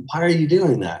 why are you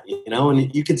doing that? You know,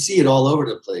 and you can see it all over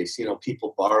the place. You know,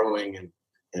 people borrowing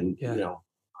and you know,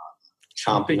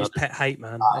 chomping. Biggest pet hate,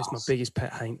 man. That's my biggest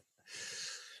pet hate.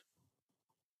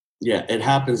 Yeah, it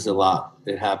happens a lot.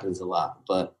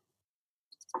 But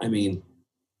I mean,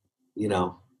 you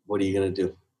know, what are you gonna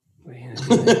do? What are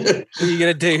you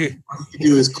gonna do? What you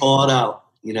do is call it out.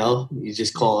 You know, you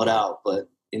just call it out. But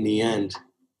in the end,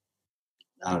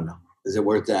 I don't know. Is it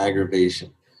worth the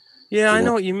aggravation? Yeah, I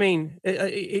know what you mean.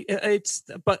 It's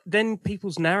but then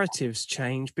people's narratives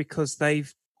change because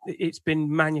it's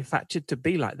been manufactured to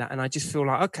be like that, and I just feel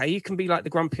like, okay, you can be like the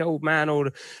grumpy old man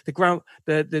or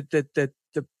the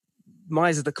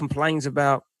miser that complains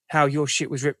about how your shit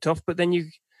was ripped off, but then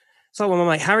it's like what my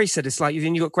mate Harry said. It's like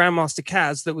then you got Grandmaster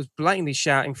Kaz that was blatantly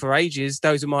shouting for ages,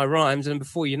 "Those are my rhymes," and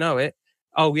before you know it,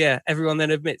 oh yeah, everyone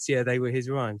then admits, yeah, they were his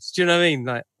rhymes. Do you know what I mean?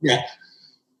 Like, yeah,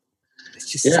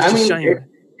 it's just I mean, a shame.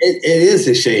 It is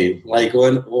a shame. Like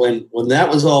when that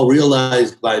was all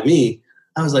realized by me,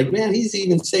 I was like, man, he's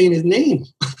even saying his name.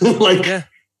 Like, yeah.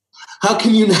 How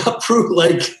can you not prove?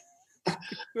 Like,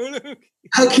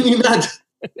 how can you not?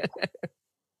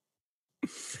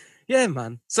 Yeah,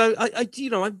 man. So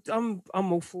I'm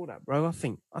all for that, bro. I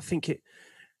think it,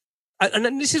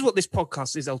 and this is what this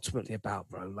podcast is ultimately about,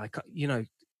 bro. Like, you know,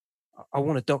 I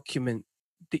want to document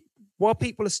while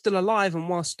people are still alive and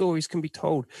while stories can be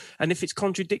told. And if it's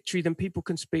contradictory, then people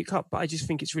can speak up. But I just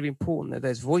think it's really important that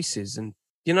there's voices, and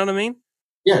you know what I mean?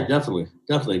 Yeah, definitely.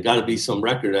 Got to be some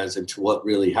record as into what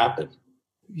really happened.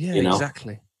 Yeah, you know?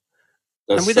 Exactly.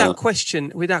 And without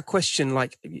question,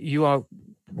 like, you are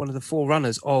one of the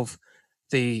forerunners of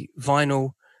the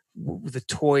vinyl, the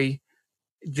toy,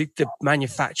 the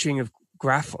manufacturing of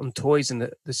graph on toys, and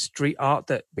the street art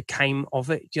that became of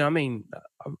it. Do you know what I mean?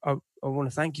 I want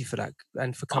to thank you for that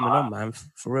and for coming on, man,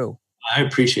 for real. I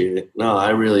appreciate it. No,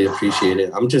 I really appreciate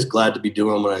it. I'm just glad to be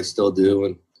doing what I still do,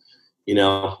 and you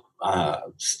know,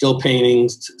 still painting,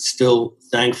 still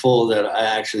thankful that I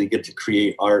actually get to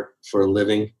create art for a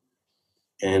living,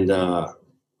 and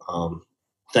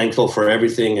thankful for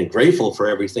everything and grateful for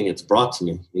everything it's brought to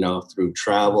me, you know, through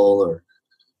travel or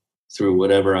through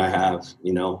whatever I have,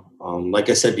 you know. Like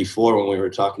I said before, when we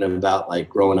were talking about like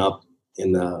growing up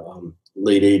in the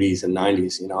late 80s and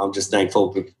 90s, you know, I'm just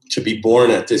thankful to be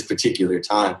born at this particular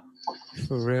time.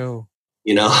 For real.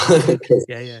 You know,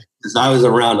 yeah. Because I was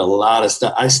around a lot of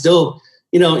stuff. I still,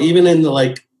 you know, even in the,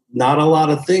 like, not a lot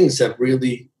of things have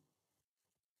really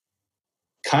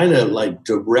kind of like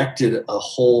directed a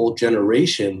whole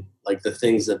generation, like the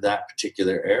things of that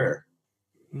particular era.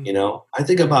 You know, I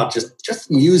think about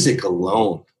just music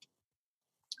alone.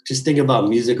 Just think about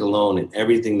music alone and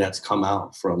everything that's come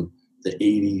out from the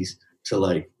 80s to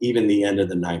like even the end of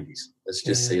the 90s. Let's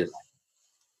just say it.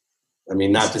 I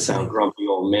mean, not to sound grumpy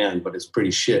old man, but it's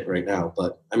pretty shit right now.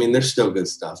 But I mean, there's still good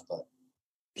stuff. But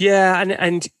yeah,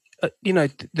 and you know,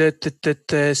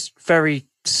 there's very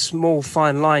small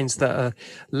fine lines that are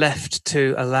left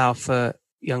to allow for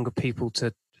younger people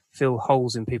to fill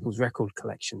holes in people's record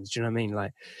collections. Do you know what I mean?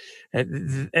 Like,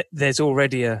 there's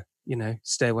already a, you know,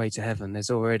 Stairway to Heaven. There's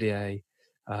already a,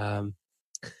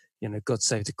 you know, God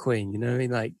Save the Queen. You know what I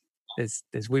mean? Like,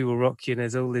 there's We Will Rock You, and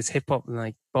there's all this hip hop, and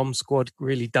like Bomb Squad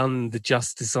really done the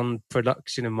justice on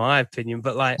production, in my opinion.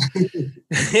 But like,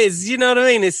 it's, you know what I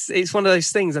mean? It's one of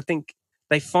those things. I think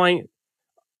they find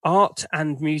art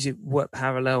and music work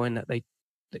parallel in that they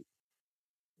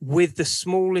with the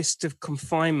smallest of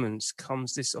confinements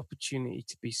comes this opportunity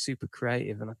to be super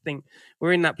creative. And I think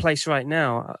we're in that place right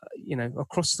now, you know,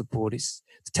 across the board. It's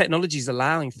the technology is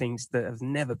allowing things that have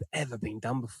never, ever been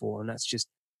done before. And that's just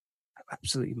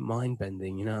absolutely mind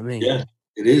bending. You know what I mean? Yeah,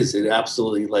 it is. It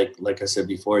absolutely, like I said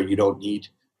before, you don't need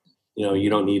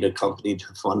a company to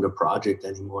fund a project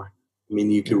anymore. I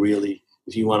mean, you can really,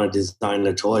 if you want to design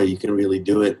a toy, you can really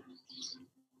do it.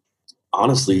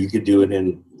 Honestly, you could do it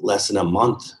in less than a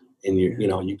month, and you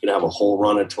could have a whole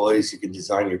run of toys. You could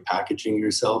design your packaging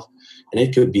yourself, and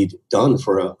it could be done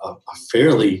for a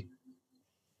fairly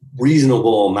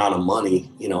reasonable amount of money.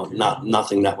 You know,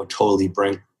 nothing that would totally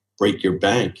break your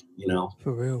bank. You know,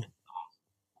 for real.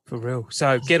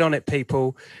 So get on it,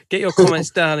 people. Get your comments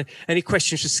down. Any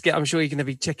questions for Skett? I'm sure you're going to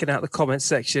be checking out the comment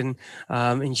section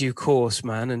in due course,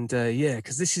 man. And yeah,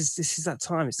 because this is that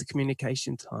time. It's the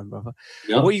communication time, brother.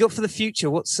 Yep. What you got for the future?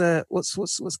 What's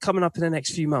coming up in the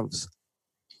next few months?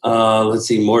 Let's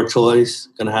see, more toys.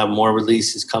 Gonna have more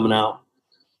releases coming out.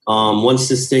 Once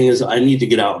this thing is, I need to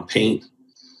get out and paint.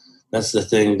 That's the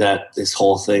thing that this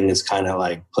whole thing is kind of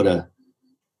like put a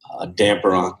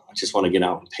damper on. I just want to get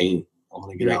out and paint. I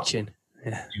want to get out and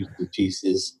do some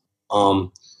pieces.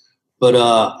 But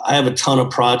I have a ton of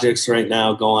projects right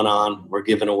now going on. We're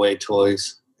giving away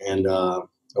toys, and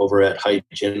over at Hype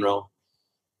General.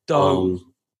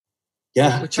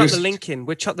 Yeah. We'll chuck the link in.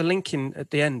 We'll chuck the link in at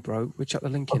the end, bro. We'll chuck the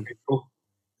link in. Okay, cool.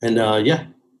 And yeah,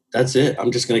 that's it.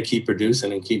 I'm just going to keep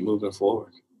producing and keep moving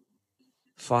forward.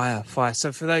 Fire.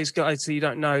 So for those guys who you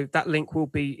don't know, that link will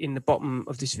be in the bottom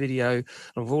of this video, and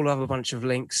we've all have a bunch of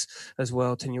links as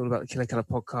well, telling you all about the Killer Keller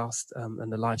podcast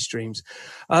and the live streams.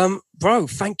 Bro,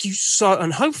 thank you so,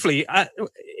 and hopefully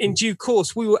in due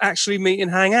course we will actually meet and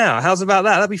hang out. How's about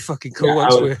that? That'd be fucking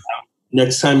cool. Yeah,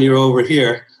 next time you're over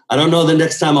here, I don't know the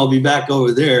next time I'll be back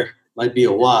over there. Might be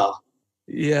a while.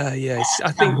 Yeah.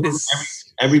 I think this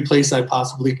every place I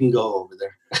possibly can go over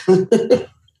there.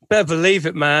 Better believe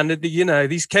it, man. You know,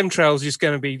 these chemtrails are just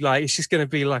going to be like, it's just going to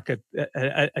be like a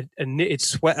knitted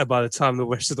sweater by the time the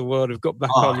rest of the world have got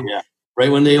back on. Yeah. Right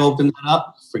when they open that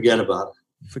up, forget about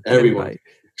it. Everyone.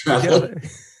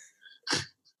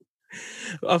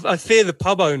 I fear the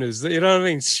pub owners. You know what I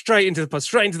mean? Straight into the pub,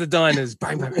 straight into the diners.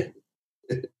 Bang, bang.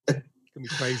 It's going to be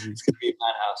crazy. It's going to be a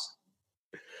madhouse.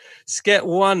 Skett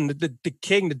One, the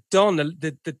king, the don,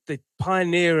 the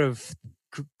pioneer of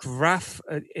graph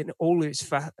in all its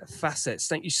facets.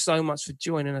 Thank you so much for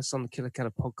joining us on the Killer Keller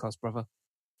podcast, brother.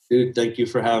 Dude, thank you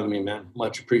for having me, man.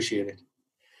 Much appreciated.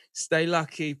 Stay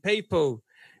lucky, people.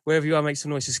 Wherever you are, make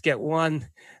some noise to Skett One.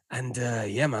 And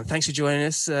yeah, man, thanks for joining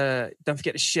us. Don't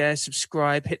forget to share,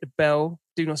 subscribe, hit the bell.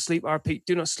 Do not sleep. I repeat,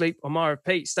 do not sleep. On my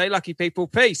repeat. Stay lucky, people.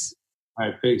 Peace. All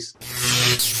right, peace.